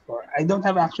 Yes. Yes, for I don't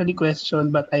have actually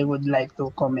question, but I would like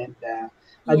to comment the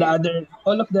Yes. other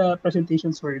all of the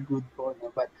presentations were good po, no?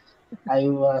 But I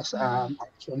was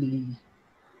actually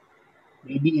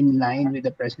maybe in line with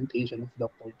the presentation of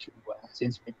Dr. Chua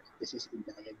since my practice is in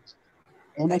diabetes.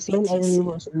 And as well, I Diabetes.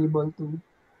 was able to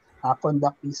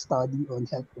conduct a study on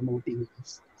health promoting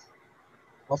lifestyle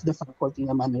of the faculty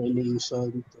naman in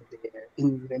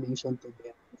relation to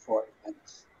their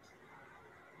performance.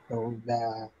 So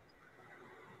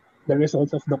the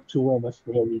results of Doc Chua was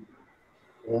very good.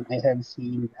 And I have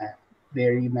seen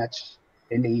very much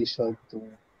relation to,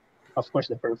 of course,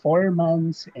 the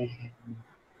performance and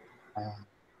uh,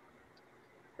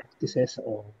 practices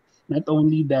of not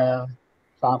only the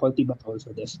faculty but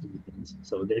also the students.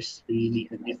 So there's really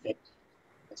an effect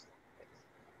as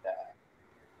the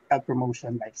health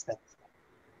promotion lifestyle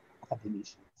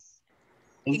academicians.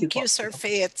 Thank you Thank po. you, Sir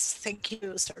Fitz. Thank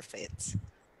you, Sir Fitz.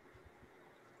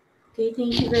 Okay,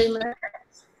 thank you very much.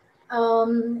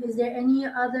 Is there any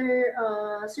other,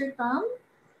 Sir Tom?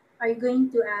 Are you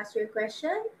going to ask your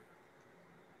question?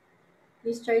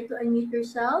 Please try to unmute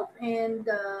yourself and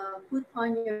put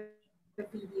on your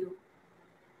video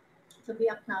to be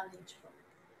acknowledged.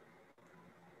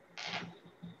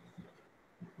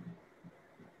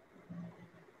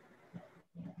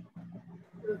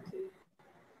 Okay.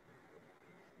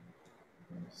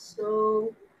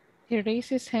 So He raised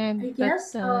his I hand, but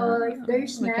guess if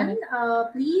there's we none,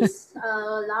 cannot. please,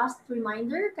 last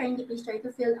reminder, kindly please try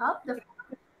to fill up the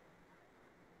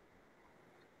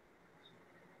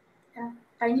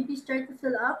kindly please try to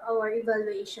fill up our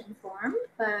evaluation form.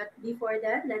 But before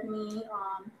that, let me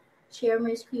share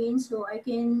my screen so I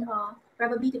can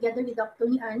probably together with Dr.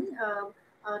 Tony Ann,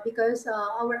 because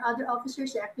our other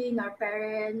officers are actually in our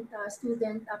parent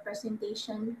student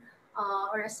presentation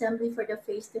or assembly for the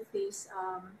face-to-face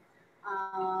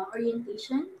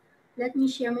orientation. Let me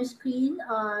share my screen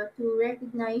to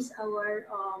recognize our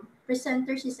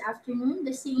presenters this afternoon.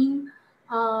 The same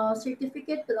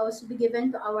certificate will also be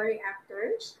given to our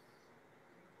reactors.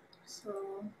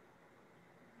 So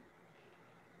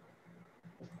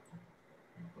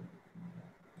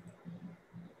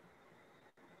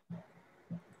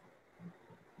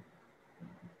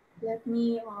let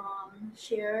me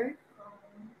share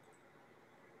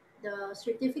the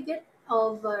certificate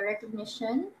of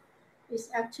recognition is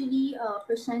actually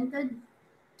presented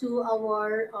to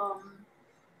our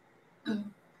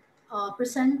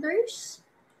presenters.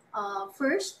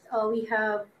 First, we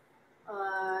have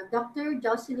Dr.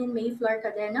 Jocelyn Mayflower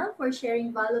Cadena for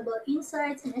sharing valuable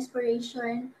insights and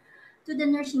inspiration to the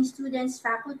nursing students,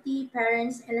 faculty,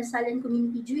 parents, and LASALLIAN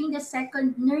community during the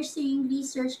second Nursing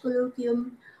Research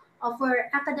Colloquium for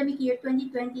academic year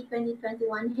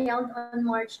 2020-2021 held on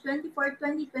March 24,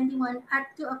 2021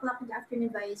 at 2 o'clock in the afternoon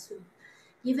via Zoom.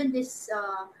 Given this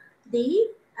day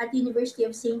at the University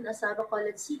of St. Lazaro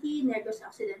College City, Negros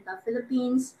Occidental,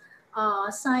 Philippines,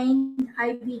 signed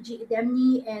IVG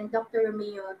Idemni and Dr.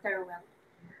 Romeo Teruel.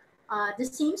 The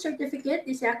same certificate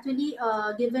is actually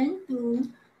given to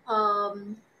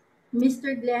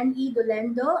Mr. Glenn E.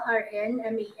 Dolendo, RN,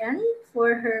 MAN,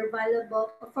 for her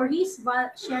valuable for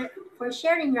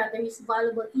sharing rather his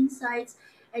valuable insights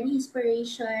and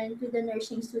inspiration to the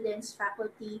nursing students,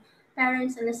 faculty,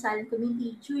 parents, and the silent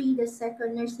community during the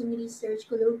second nursing research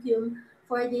colloquium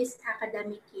for this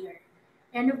academic year.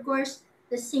 And of course,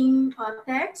 the same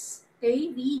text,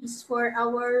 okay, reads for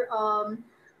our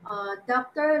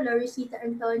Dr. Loresity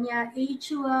Antonia A.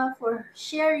 Chua for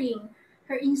sharing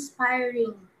her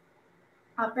inspiring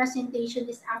presentation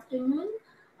this afternoon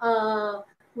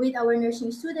with our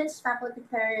nursing students, faculty,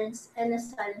 parents, and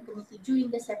LASALLIAN committee during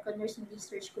the second Nursing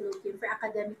Research Colloquium for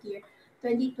academic year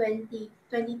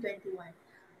 2020-2021.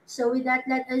 So with that,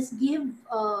 let us give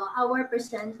our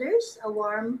presenters a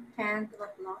warm hand of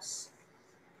applause.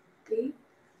 Okay.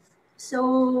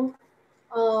 So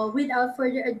without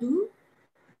further ado,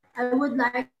 I would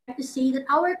like to say that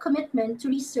our commitment to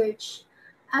research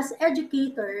as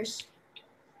educators,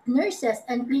 nurses,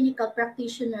 and clinical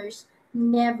practitioners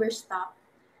never stop.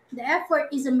 The effort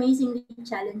is amazingly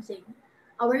challenging.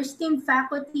 Our esteemed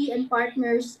faculty and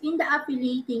partners in the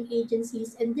affiliating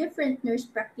agencies and different nurse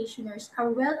practitioners are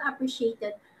well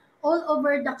appreciated all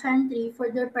over the country for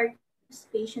their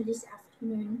participation this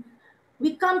afternoon.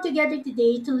 We come together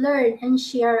today to learn and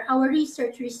share our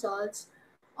research results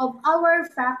of our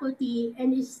faculty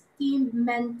and esteemed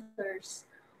mentors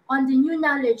on the new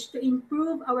knowledge to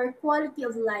improve our quality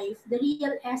of life, the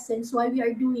real essence why we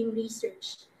are doing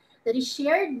research that is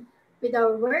shared with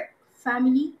our work,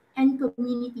 family, and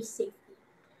community safety.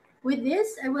 With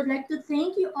this, I would like to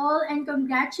thank you all and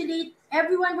congratulate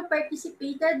everyone who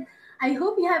participated. I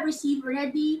hope you have received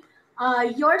already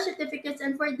your certificates,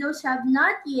 and for those who have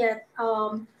not yet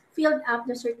filled up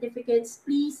the certificates,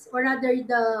 please, or rather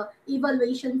the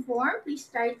evaluation form, please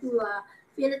try to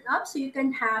fill it up so you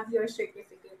can have your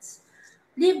certificates.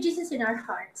 Leave Jesus in our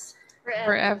hearts. Forever.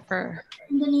 Forever.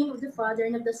 In the name of the Father,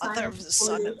 and of the Son, Mother and of of the the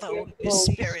Son Holy and the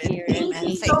Spirit. Holy Spirit. Thank Amen.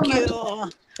 you so Thank much.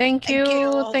 you. Thank Thank you.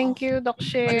 you. Thank you, Doc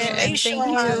She. And thank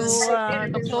Congratulations,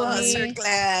 you, Doc Sir Tony.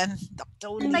 Glenn, Dr. And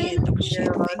Tony, and finally, Dr. Shane.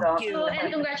 Thank Oh, you.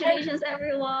 and congratulations,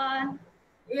 everyone.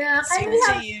 yeah, Same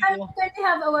to you. can we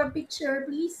have our picture,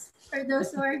 please, for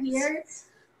those who are here?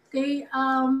 Okay,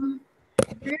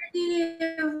 ready,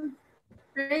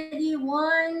 ready,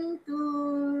 one,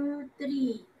 two,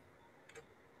 three.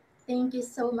 Thank you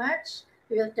so much.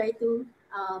 We will try to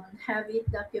have it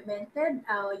documented.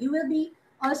 You will be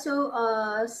also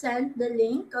sent the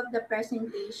link of the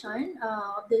presentation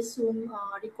of the Zoom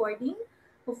recording.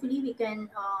 Hopefully, we can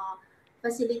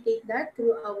facilitate that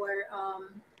through our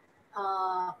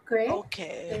correct,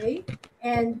 Okay. okay,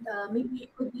 and maybe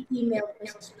it could be emailed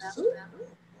as well.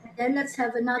 And then let's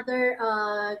have another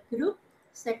group,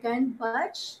 second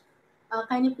batch.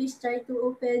 Can you please try to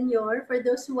open your, for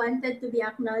those who wanted to be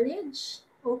acknowledged,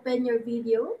 open your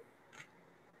video.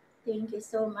 Thank you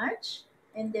so much.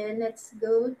 And then let's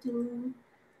go to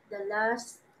the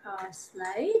last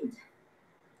slide.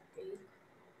 Okay.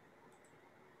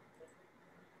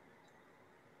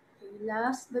 Okay.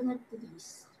 Last but not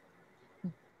least,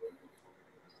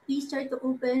 please try to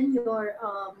open your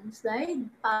slide.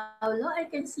 Paolo, I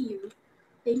can see you.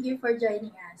 Thank you for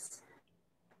joining us.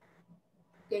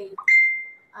 Okay.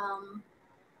 Um,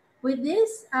 with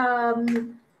this,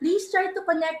 please try to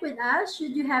connect with us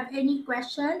should you have any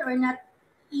question or not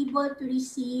able to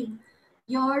receive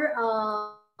your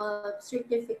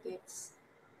certificates.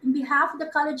 In behalf of the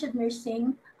College of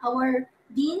Nursing, our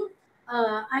Dean,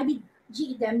 Ivy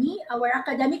G. Demny, our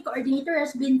academic coordinator,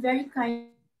 has been very kind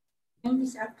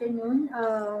this afternoon.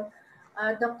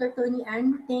 Dr. Tony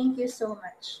Ann, thank you so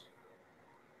much.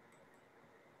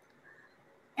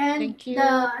 And Thank you.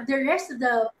 the rest of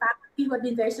the faculty who have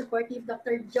been very supportive,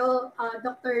 Dr. Joe,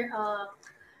 Dr.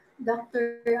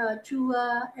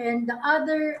 Chua, and the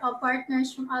other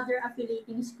partners from other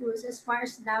affiliating schools as far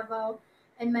as Davao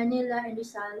and Manila and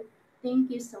Rizal.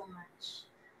 Thank you so much.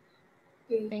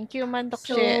 Okay. Thank you, man, Doc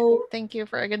She. So, Thank you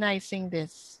for organizing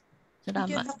this. Thank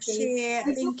you, Salamat. Doc okay. She. I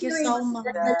hope Thank you you were so able to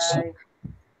get the much. link.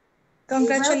 Bye. Okay,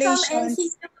 welcome and see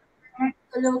Congratulations. you at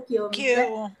colloquium. Thank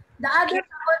you. The other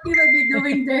faculty will be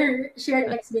doing their shared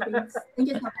next meetings. Thank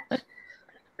you so much.